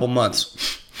be a couple months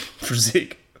for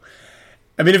Zeke.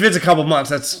 I mean, if it's a couple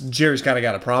months, Jerry's kind of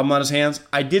got a problem on his hands.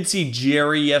 I did see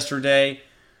Jerry yesterday.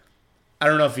 I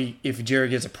don't know if Jerry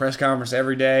gets a press conference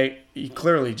every day. He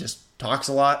clearly just talks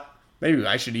a lot. Maybe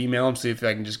I should email him, see if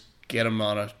I can just get him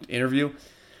on an interview.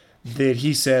 That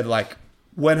he said, like,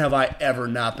 when have I ever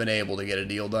not been able to get a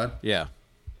deal done? Yeah.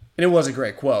 And it was a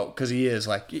great quote, because he is,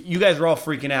 like, you guys are all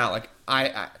freaking out. Like,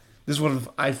 this is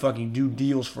what I fucking do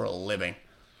deals for a living.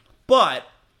 But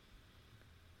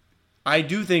I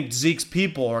do think Zeke's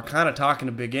people are kind of talking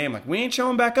a big game. Like, we ain't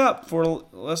showing back up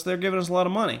unless they're giving us a lot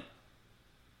of money.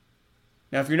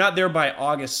 Now, if you're not there by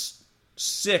August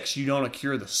 6th, you don't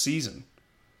accrue the season.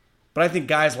 But I think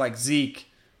guys like Zeke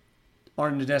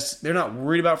they're not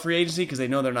worried about free agency because they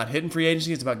know they're not hitting free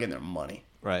agency. It's about getting their money.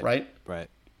 Right. Right?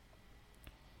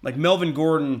 Like Melvin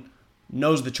Gordon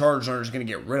knows the Chargers aren't just going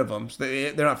to get rid of him. So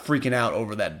they're not freaking out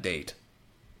over that date.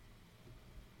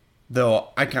 Though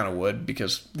I kind of would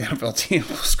because the NFL team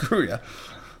will screw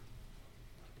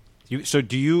you. So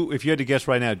do you, if you had to guess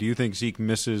right now, do you think Zeke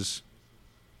misses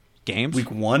games?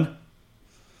 Week 1?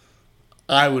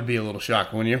 I would be a little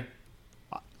shocked, wouldn't you?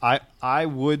 I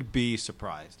would be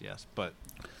surprised, yes, but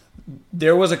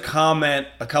There was a comment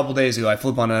a couple days ago. I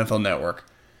flip on NFL Network,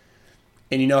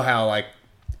 and you know how like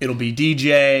it'll be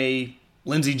DJ,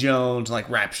 Lindsey Jones, like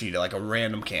Rap Sheet at like a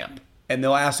random camp, and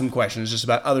they'll ask them questions just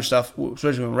about other stuff,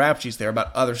 especially when Rap Sheet's there,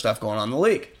 about other stuff going on in the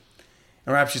league.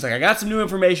 And Rap Sheet's like, I got some new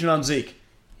information on Zeke.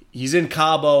 He's in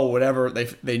Cabo or whatever.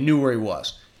 They knew where he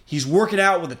was. He's working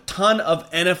out with a ton of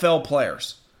NFL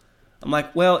players. I'm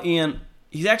like, well, Ian,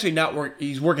 he's actually not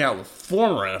he's working out with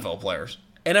former NFL players.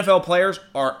 NFL players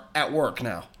are at work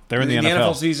now. They're in the NFL.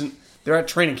 NFL season. They're at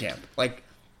training camp. Like,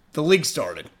 the league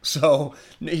started. So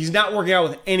he's not working out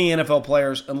with any NFL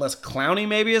players unless Clowney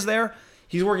maybe is there.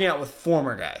 He's working out with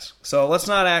former guys. So let's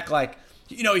not act like,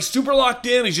 he's super locked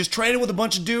in. He's just training with a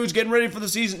bunch of dudes getting ready for the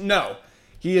season. No.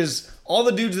 He is, all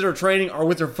the dudes that are training are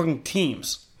with their fucking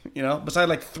teams, besides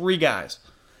like 3 guys.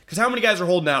 Because how many guys are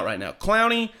holding out right now?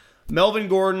 Clowney, Melvin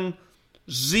Gordon,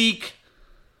 Zeke,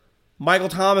 Michael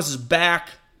Thomas is back.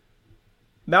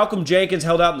 Malcolm Jenkins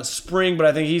held out in the spring, but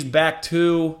I think he's back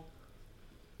too.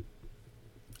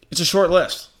 It's a short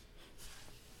list.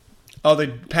 Oh, the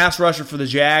pass rusher for the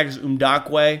Jags,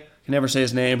 Umdakwe. Can never say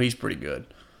his name, but he's pretty good.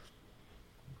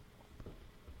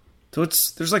 So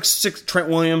there's like 6 Trent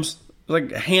Williams,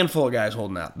 like a handful of guys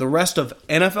holding out. The rest of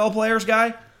NFL players,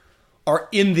 are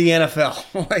in the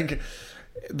NFL. Like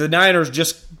the Niners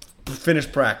just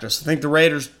finished practice. I think the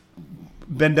Raiders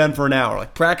been done for an hour.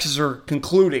 Like practices are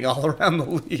concluding all around the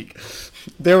league.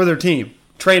 They're with their team,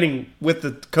 training with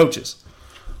the coaches,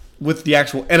 with the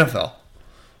actual NFL,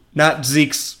 not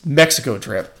Zeke's Mexico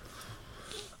trip.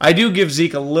 I do give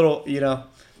Zeke a little,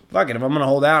 fuck it. If I'm going to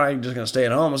hold out, I'm just going to stay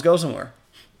at home. Let's go somewhere.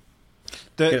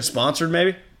 Get it sponsored,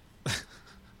 maybe.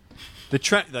 The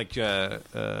trend, like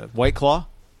White Claw.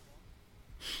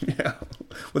 Yeah,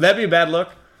 would that be a bad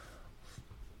look?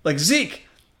 Like Zeke,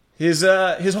 his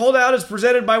holdout is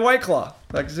presented by White Claw.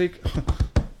 Like Zeke.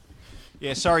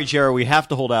 Yeah, sorry, Jared. We have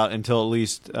to hold out until at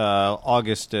least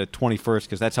August 21st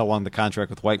because that's how long the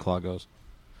contract with White Claw goes.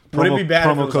 Would it be bad?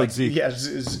 Promo if it was code like, Zeke. Yeah,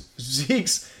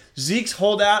 Zeke's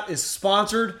holdout is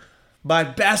sponsored by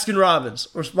Baskin Robbins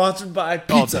or sponsored by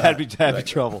Pizza. Oh, that'd be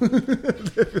trouble.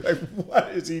 Like, what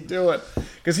is he doing?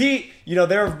 Because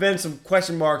there have been some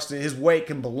question marks that his weight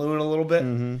can balloon a little bit.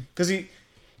 Because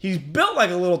he's built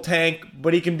like a little tank,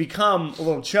 but he can become a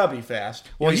little chubby fast.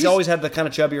 Well, he's always had the kind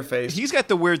of chubbier face. He's got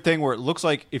the weird thing where it looks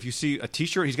like if you see a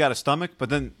T-shirt, he's got a stomach,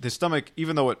 but then his stomach,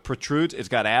 even though it protrudes, it's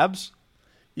got abs.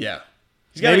 Yeah.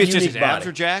 He's got Maybe a it's just his unique abs body.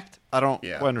 are jacked. I don't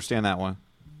understand that one.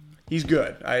 He's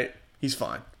good. He's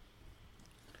fine.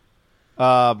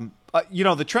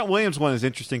 The Trent Williams one is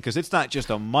interesting because it's not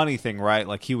just a money thing, right?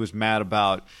 Like he was mad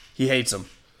about He hates him.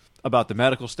 about the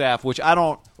medical staff, which I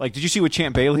don't like. Did you see what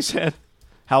Champ Bailey said?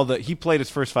 How he played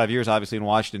his first 5 years, obviously in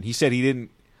Washington. He said he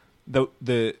didn't.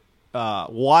 The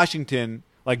Washington,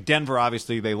 like Denver,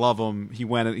 obviously they love him.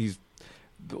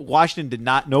 Washington did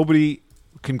not. Nobody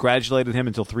congratulated him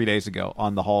until 3 days ago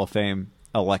on the Hall of Fame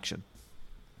election.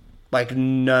 Like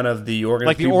none of the The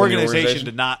organization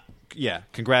did not. Yeah,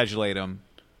 congratulate him.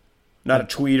 Not a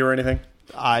tweet or anything.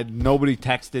 Nobody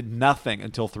texted nothing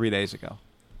until 3 days ago.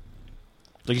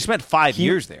 Like he spent 5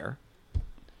 years there.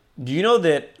 Do you know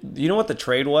what the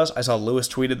trade was? I saw Lewis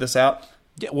tweeted this out.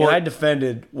 Yeah, well, and I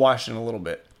defended Washington a little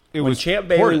bit. When was Champ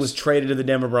Bailey Portis. was traded to the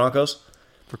Denver Broncos,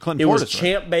 For Clinton it was Portis, right?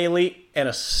 Champ Bailey and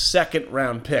a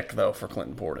second-round pick, though, for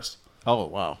Clinton Portis. Oh,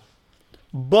 wow.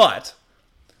 But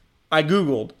I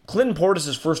Googled Clinton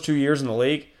Portis' first 2 years in the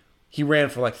league. He ran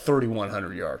for like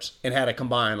 3,100 yards and had a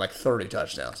combined like 30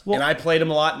 touchdowns. And I played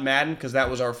him a lot in Madden because that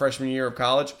was our freshman year of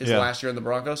college, his last year in the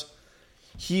Broncos.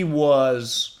 He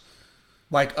was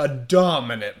like a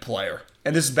dominant player.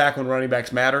 And this is back when running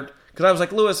backs mattered. Because I was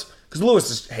like, Lewis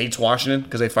just hates Washington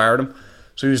because they fired him.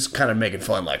 So he was kind of making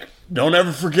fun, like, don't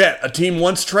ever forget, a team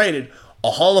once traded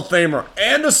a Hall of Famer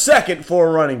and a second for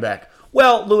a running back.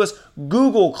 Well, Lewis,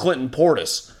 Google Clinton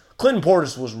Portis. Clinton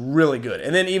Portis was really good.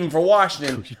 And then even for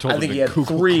Washington, I think he had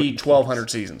Google 1,200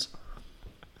 seasons.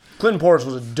 Clinton Portis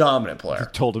was a dominant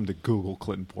player. Told him to Google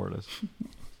Clinton Portis.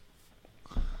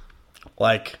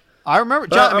 Like, I remember,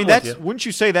 But John. I I'm mean, with you. wouldn't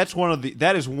you say that is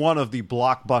one of the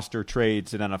blockbuster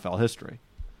trades in NFL history?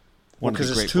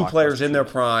 because it's 2 players in their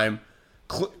prime.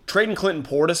 Trading Clinton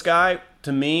Portis guy,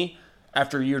 to me,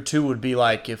 after year 2 would be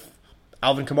like if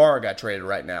Alvin Kamara got traded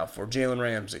right now for Jalen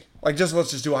Ramsey. Like,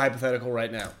 let's just do a hypothetical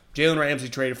right now. Jalen Ramsey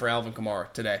traded for Alvin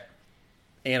Kamara today.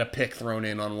 And a pick thrown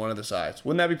in on one of the sides.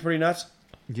 Wouldn't that be pretty nuts?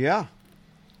 Yeah.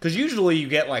 Because usually you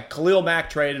get like Khalil Mack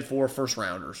traded for first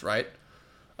rounders, right?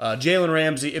 Jalen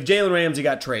Ramsey, if Jalen Ramsey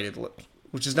got traded,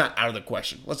 which is not out of the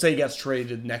question. Let's say he gets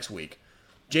traded next week.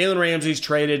 Jalen Ramsey's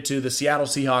traded to the Seattle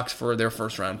Seahawks for their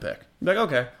first-round pick. You're like,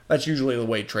 okay, that's usually the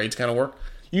way trades kind of work.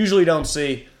 Usually don't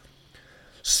see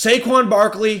Saquon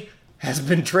Barkley has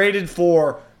been traded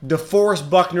for DeForest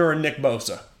Buckner and Nick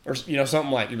Bosa, or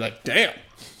something like. You're like, damn,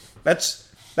 that's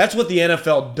what the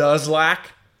NFL does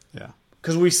lack. Yeah,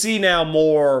 because we see now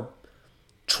more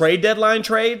trade deadline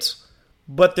trades,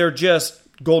 but they're just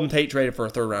Golden Tate traded for a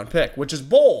third-round pick, which is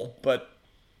bold, but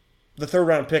the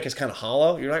third-round pick is kind of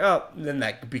hollow. You're like, oh, then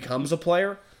that becomes a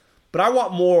player. But I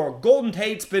want more. Golden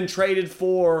Tate's been traded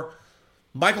for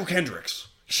Michael Kendricks.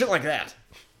 Shit like that.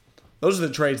 Those are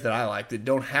the trades that I like that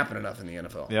don't happen enough in the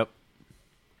NFL. Yep.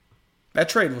 That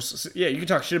trade was, you can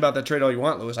talk shit about that trade all you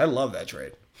want, Lewis. I love that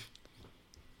trade.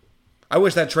 I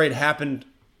wish that trade happened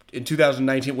in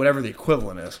 2019, whatever the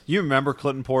equivalent is. You remember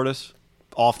Clinton Portis?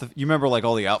 You remember like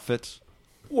all the outfits?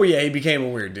 Well, yeah, he became a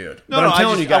weird dude. No, I'm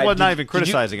telling you, guys, I was not even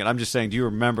criticizing it. I'm just saying, do you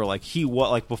remember like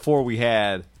before we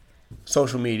had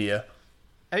social media?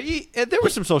 There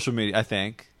was some social media, I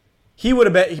think. He would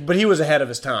have been, but he was ahead of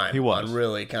his time. He was. On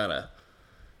really kind of.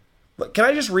 But can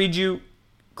I just read you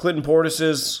Clinton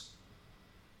Portis's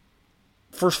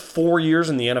first 4 years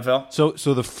in the NFL? So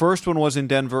the first one was in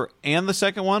Denver, and the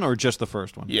second one, or just the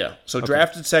first one? Yeah. So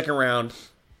drafted second round,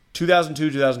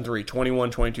 2002, 2003,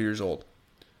 21, 22 years old.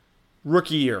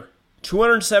 Rookie year,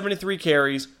 273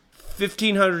 carries,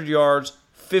 1,500 yards,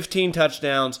 15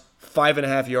 touchdowns,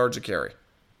 5.5 yards a carry.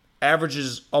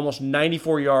 Averages almost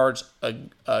 94 yards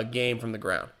a game from the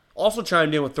ground. Also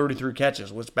chimed in with 33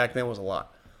 catches, which back then was a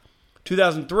lot.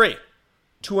 2003,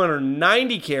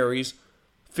 290 carries,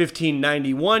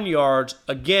 1,591 yards,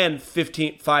 again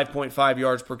 5.5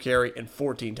 yards per carry, and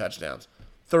 14 touchdowns,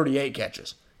 38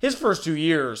 catches. His first 2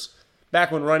 years,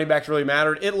 back when running backs really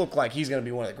mattered, it looked like he's going to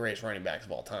be one of the greatest running backs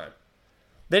of all time.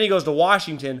 Then he goes to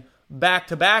Washington,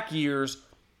 back-to-back years,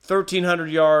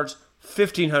 1,300 yards,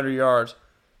 1,500 yards.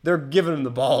 They're giving him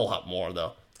the ball a lot more,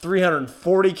 though.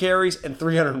 340 carries and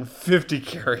 350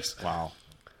 carries. Wow.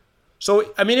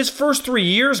 So, I mean, his first 3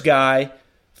 years, guy,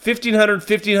 1,500,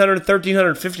 1,500,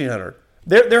 1,300, 1,500.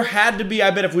 There had to be,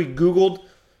 I bet if we Googled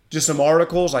just some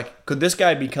articles, like, could this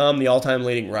guy become the all-time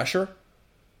leading rusher?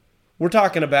 We're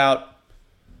talking about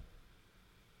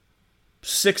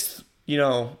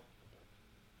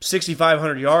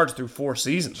 6,500 yards through 4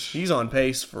 seasons. He's on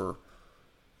pace for...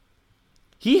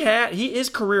 His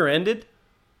career ended.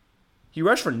 He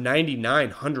rushed for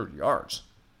 9,900 yards.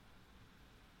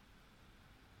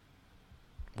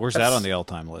 Where's that on the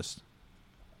all-time list?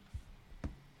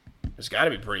 It's got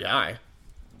to be pretty high.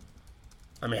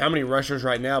 I mean, how many rushers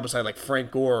right now besides like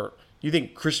Frank Gore? You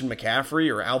think Christian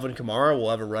McCaffrey or Alvin Kamara will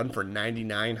ever run for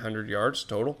 9,900 yards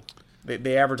total?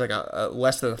 They average like a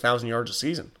less than 1,000 yards a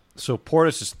season. So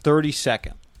Portis is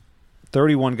 32nd.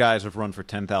 31 guys have run for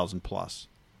 10,000 plus.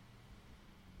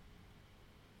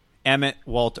 Emmett,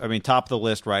 Walter, top of the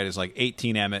list, right, is like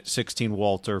 18 Emmett, 16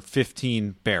 Walter,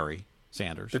 15 Barry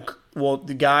Sanders.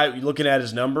 The guy, looking at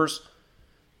his numbers,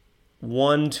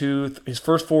 his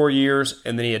first 4 years,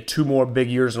 and then he had 2 more big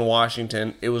years in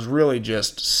Washington. It was really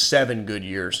just 7 good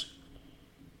years.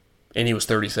 And he was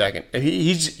 32nd. And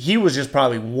he was just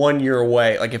probably 1 year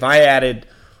away. Like, if I added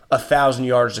 1,000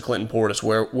 yards to Clinton Portis,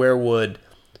 where would,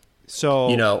 so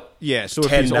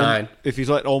 10-9. If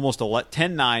he's at almost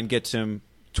 10-9 gets him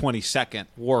 22nd.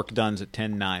 Work done's at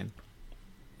 10-9.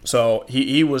 So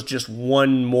he was just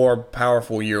 1 more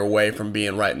powerful year away from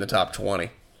being right in the top 20.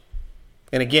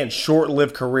 And again,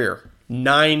 short-lived career.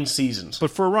 9 seasons.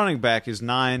 But for a running back, is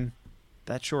 9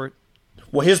 that short?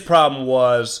 Well, his problem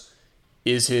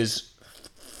is his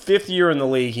 5th year in the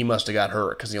league, he must have got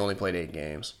hurt because he only played 8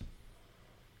 games.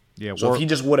 Yeah. So if he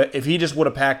just would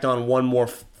have packed on 1 more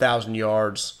 1,000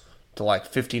 yards to like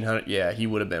 1,500, yeah, he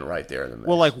would have been right there in the mix.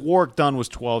 Well, like Warwick Dunn was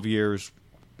 12 years,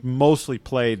 mostly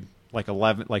played like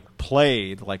 11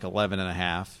 and a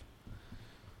half.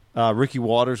 Ricky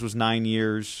Waters was 9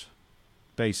 years,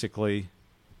 basically.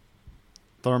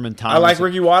 Thurman Thomas. I like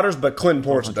Ricky Waters, but Clinton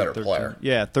Portis is a better player.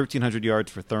 Yeah, 1,300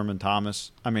 yards for Thurman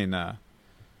Thomas. Hall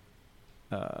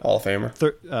of Famer.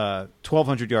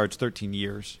 1,200 yards, 13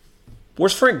 years.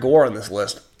 Where's Frank Gore on this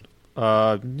list?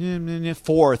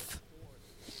 4th.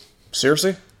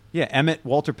 Seriously? Yeah, Emmett,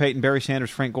 Walter Payton, Barry Sanders,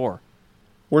 Frank Gore.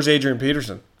 Where's Adrian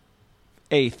Peterson?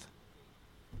 8th.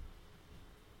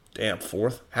 Damn,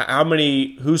 4th. How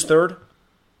many? Who's 3rd?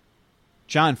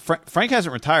 John, Frank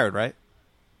hasn't retired, right?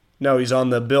 No, he's on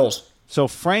the Bills. So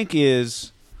Frank could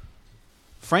be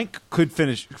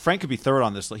 3rd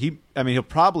on this list. He'll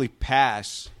probably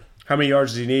pass. How many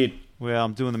yards does he need? Well,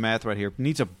 I'm doing the math right here.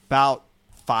 Needs about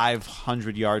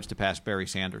 500 yards to pass Barry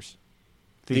Sanders.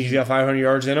 Think he's got 500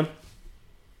 yards in him?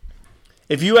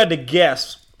 If you had to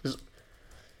guess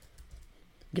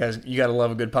guys, you got to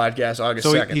love a good podcast. August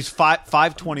So 2nd. he's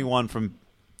 521 from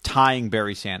tying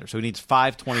Barry Sanders. So he needs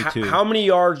 522. How many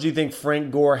yards do you think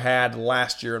Frank Gore had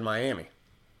last year in Miami?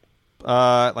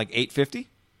 Like 850?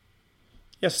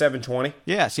 Yeah, 720.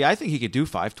 Yeah, see, I think he could do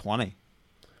 520.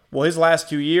 Well, his last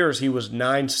 2 years, he was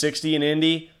 960 in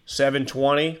Indy,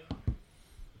 720.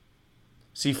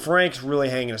 See, Frank's really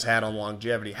hanging his hat on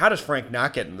longevity. How does Frank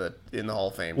not get in the Hall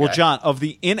of Fame? Well, guy? John, of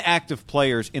the inactive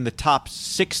players in the top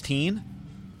 16,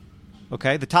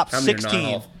 okay, the top How many are not in the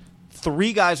 16, Hall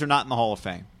 3 guys are not in the Hall of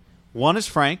Fame. One is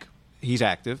Frank. He's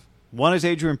active. One is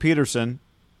Adrian Peterson.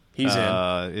 He's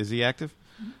in. Is he active?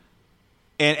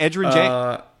 And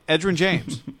Edgerrin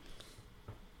James.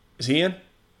 Is he in?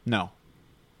 No.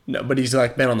 No, but he's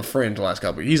like been on the fringe the last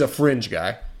couple. He's a fringe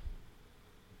guy.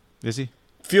 Is he?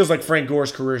 Feels like Frank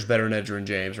Gore's career is better than Edgerrin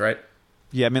James, right?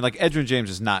 Yeah, I mean, like, Edgerrin James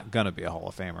is not going to be a Hall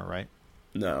of Famer, right?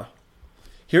 No.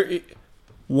 Here,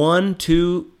 1,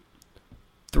 2,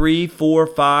 3, 4,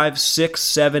 5, 6,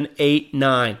 7, 8,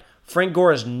 9. Frank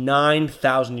Gore has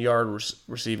 9,000 yard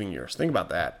receiving years. Think about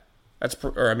that.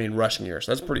 Rushing years.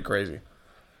 That's pretty crazy.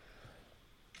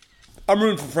 I'm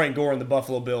rooting for Frank Gore and the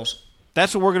Buffalo Bills.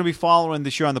 That's what we're going to be following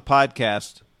this year on the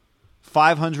podcast.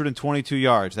 522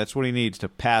 yards. That's what he needs to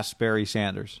pass Barry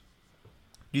Sanders.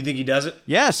 Do you think he does it?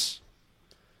 Yes.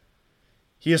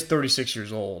 He is 36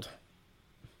 years old.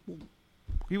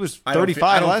 He was I don't 35 feel,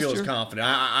 I don't last feel year. as confident.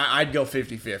 I'd go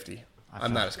 50-50.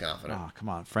 I'm not as confident. Oh, come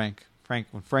on, Frank.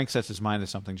 When Frank sets his mind to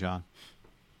something, John.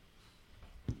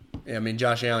 Yeah, I mean,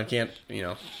 Josh Allen can't,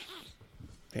 hand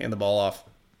the ball off.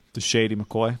 The Shady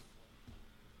McCoy.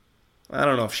 I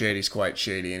don't know if Shady's quite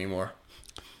shady anymore.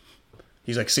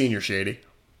 He's like senior shady.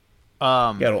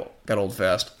 Got old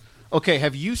fast. Okay,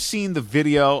 have you seen the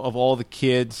video of all the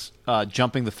kids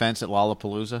jumping the fence at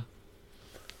Lollapalooza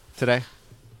today?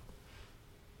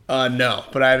 No,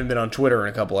 but I haven't been on Twitter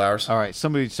in a couple hours. All right,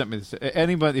 somebody sent me this.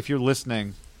 Anybody, if you're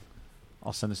listening,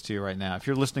 I'll send this to you right now. If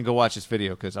you're listening, go watch this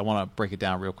video because I want to break it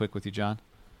down real quick with you, John.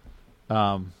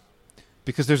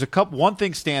 Because there's one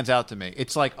thing stands out to me.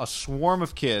 It's like a swarm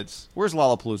of kids. Where's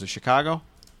Lollapalooza? Chicago?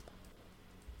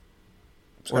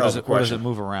 Or does it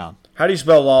move around? How do you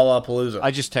spell Lollapalooza? I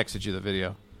just texted you the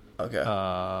video. Okay. And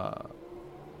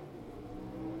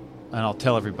I'll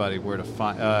tell everybody where to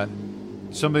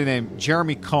find. Somebody named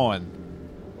Jeremy Cohen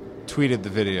tweeted the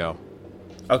video.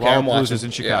 Okay, I'm watching. Lollapalooza's in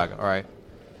Chicago. Yeah. All right.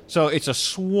 So it's a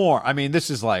swarm. I mean,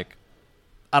 this is like,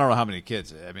 I don't know how many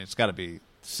kids. I mean, it's got to be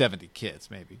 70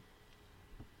 kids, maybe.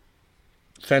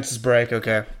 Fences break.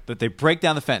 Okay. That they break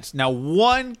down the fence. Now,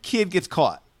 one kid gets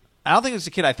caught. I don't think it's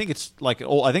a kid. I think it's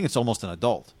almost an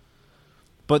adult.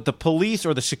 But the police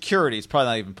or the security, it's probably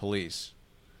not even police.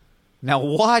 Now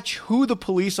watch who the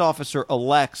police officer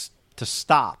elects to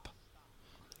stop.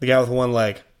 The guy with one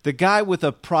leg. The guy with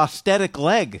a prosthetic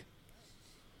leg.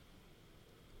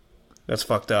 That's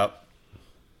fucked up.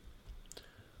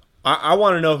 I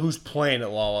want to know who's playing at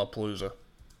Lollapalooza.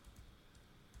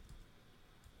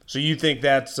 So you think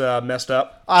that's messed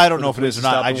up? I don't know if it is or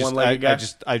not. I just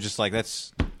like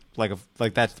that's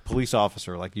that's the police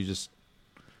officer. Like you just,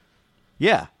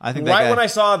 yeah. I think right when I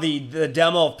saw the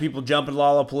demo of people jumping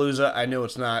Lollapalooza, I knew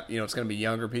it's not. It's going to be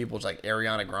younger people. It's like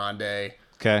Ariana Grande.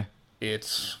 Okay.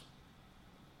 It's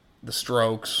the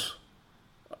Strokes.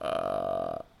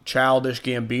 Childish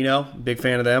Gambino. Big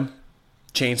fan of them.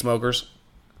 Chainsmokers.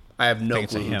 I have no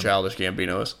clue who Childish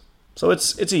Gambino is. So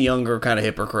it's a younger kind of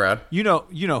hipper crowd. You know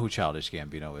who Childish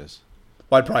Gambino is.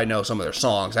 Well, I'd probably know some of their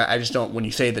songs. I just don't. When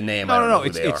you say the name, I don't know who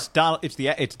they are.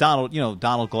 It's Donald.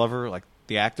 Donald Glover, like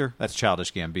the actor. That's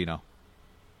Childish Gambino.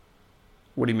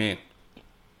 What do you mean?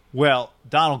 Well,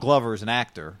 Donald Glover is an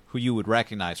actor who you would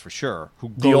recognize for sure. Who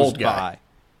goes the old guy?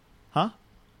 Huh?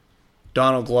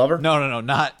 Donald Glover? No,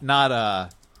 not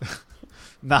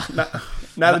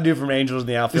the dude from Angels in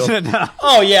the Outfield. No.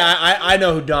 Oh yeah, I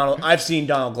know who Donald. I've seen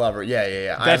Donald Glover.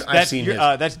 Yeah. I've seen his.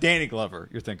 That's Danny Glover.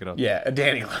 You're thinking of. Yeah,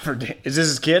 Danny Glover. Is this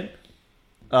his kid?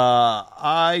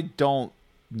 I don't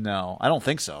know. I don't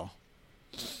think so.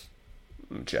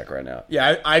 Let me check right now.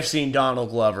 Yeah, I've seen Donald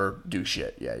Glover do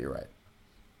shit. Yeah, you're right.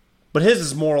 But his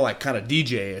is more like kind of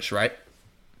DJ-ish, right?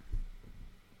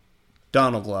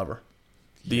 Donald Glover,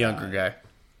 the younger guy.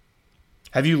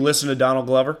 Have you listened to Donald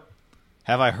Glover?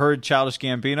 Have I heard Childish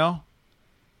Gambino?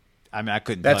 I mean, I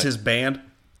couldn't. That's his band?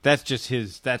 That's just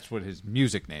his. That's what his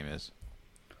music name is.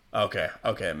 Okay,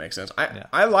 it makes sense.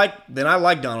 I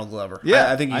like Donald Glover.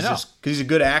 Yeah, I think he's just because he's a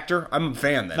good actor. I'm a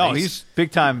fan. Then no, he's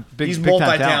big time. He's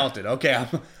multi-talented. Okay,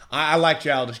 I like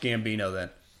Childish Gambino then.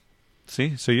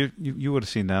 See, so you would have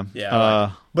seen them.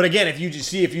 Yeah, but again, if you just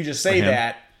say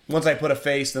that, once I put a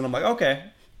face, then I'm like, okay.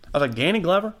 I was like, Danny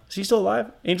Glover, is he still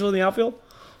alive? Angel in the Outfield.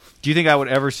 Do you think I would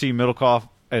ever see Middlecoff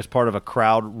as part of a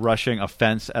crowd rushing a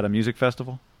fence at a music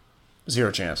festival?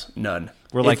 Zero chance. None.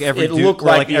 Where like it looked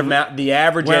like the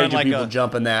average age of people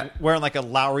jumping that. Wearing like a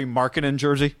Lowry Markkinen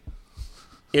jersey?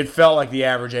 It felt like the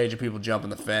average age of people jumping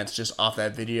the fence just off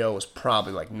that video was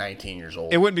probably like 19 years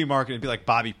old. It wouldn't be Markkinen. It'd be like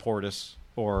Bobby Portis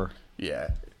or...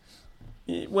 Yeah.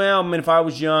 Well, I mean, if I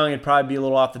was young, it'd probably be a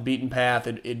little off the beaten path.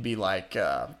 It'd be like...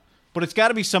 But it's got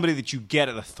to be somebody that you get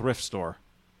at a thrift store.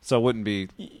 So it wouldn't be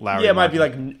Lowry. Yeah, it might be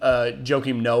like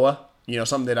Joakim Noah. You know,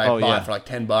 something that I bought for like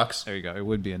 $10. There you go. It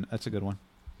would be. That's a good one.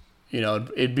 You know,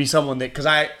 it'd be someone that... Because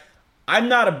I'm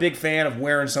not a big fan of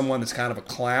wearing someone that's kind of a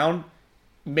clown.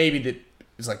 Maybe that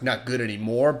is like not good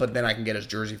anymore, but then I can get his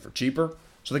jersey for cheaper.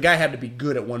 So the guy had to be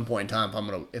good at one point in time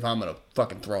if I'm gonna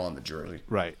fucking throw on the jersey.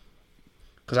 Right.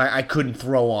 Because I couldn't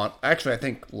throw on... Actually, I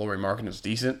think Lowry Markkinen is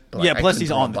decent. But yeah, plus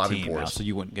he's on the team now, so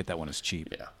you wouldn't get that one as cheap.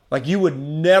 Yeah. Like, you would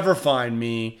never find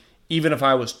me, even if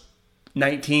I was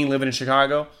 19 living in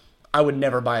Chicago, I would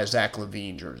never buy a Zach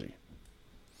LaVine jersey.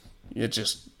 It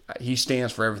just... He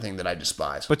stands for everything that I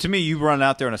despise. But to me, you run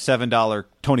out there in a $7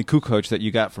 Tony Kukoc that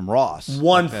you got from Ross.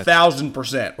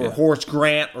 1,000%. Or Horace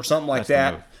Grant or something like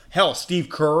that. Hell, Steve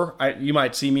Kerr. You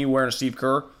might see me wearing a Steve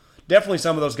Kerr. Definitely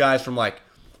some of those guys from like...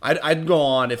 I'd go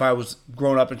on if I was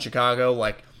growing up in Chicago,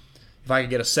 like if I could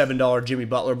get a $7 Jimmy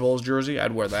Butler Bulls jersey,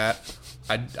 I'd wear that.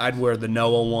 I'd wear the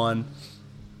Noah one.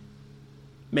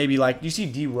 Maybe like, you see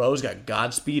D Rose got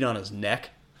Godspeed on his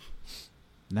neck?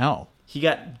 No. He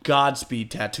got Godspeed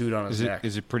tattooed on his neck.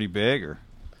 Is it pretty big or?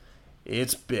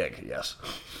 It's big, yes.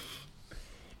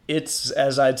 It's,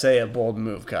 as I'd say, a bold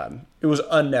move, Cotton. It was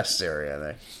unnecessary, I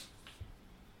think.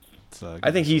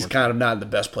 I think he's kind of not in the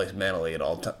best place mentally at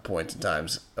all points and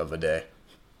times of the day.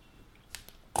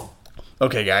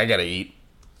 Okay, guy, I gotta eat.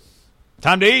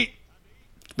 Time to eat.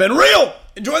 It's been real.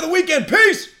 Enjoy the weekend.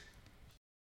 Peace.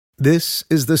 This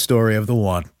is the story of the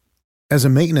one. As a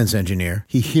maintenance engineer,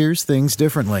 he hears things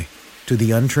differently. To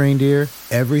the untrained ear,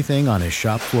 everything on his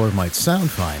shop floor might sound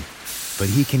fine,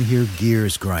 but he can hear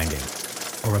gears grinding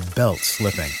or a belt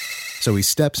slipping. So he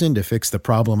steps in to fix the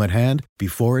problem at hand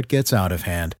before it gets out of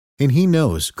hand. And he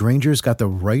knows Grainger's got the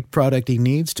right product he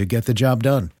needs to get the job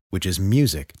done, which is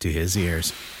music to his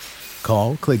ears.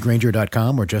 Call, click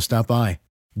Grainger.com, or just stop by.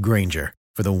 Grainger,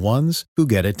 for the ones who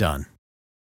get it done.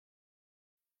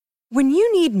 When you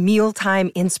need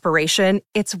mealtime inspiration,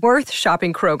 it's worth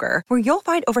shopping Kroger, where you'll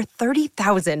find over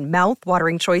 30,000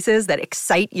 mouth-watering choices that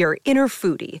excite your inner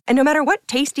foodie. And no matter what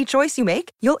tasty choice you make,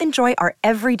 you'll enjoy our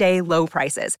everyday low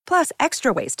prices, plus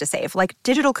extra ways to save, like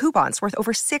digital coupons worth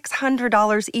over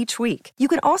 $600 each week. You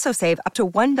can also save up to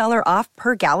 $1 off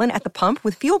per gallon at the pump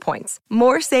with fuel points.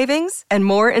 More savings and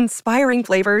more inspiring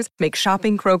flavors make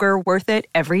shopping Kroger worth it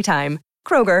every time.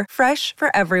 Kroger, fresh for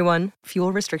everyone.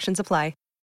 Fuel restrictions apply.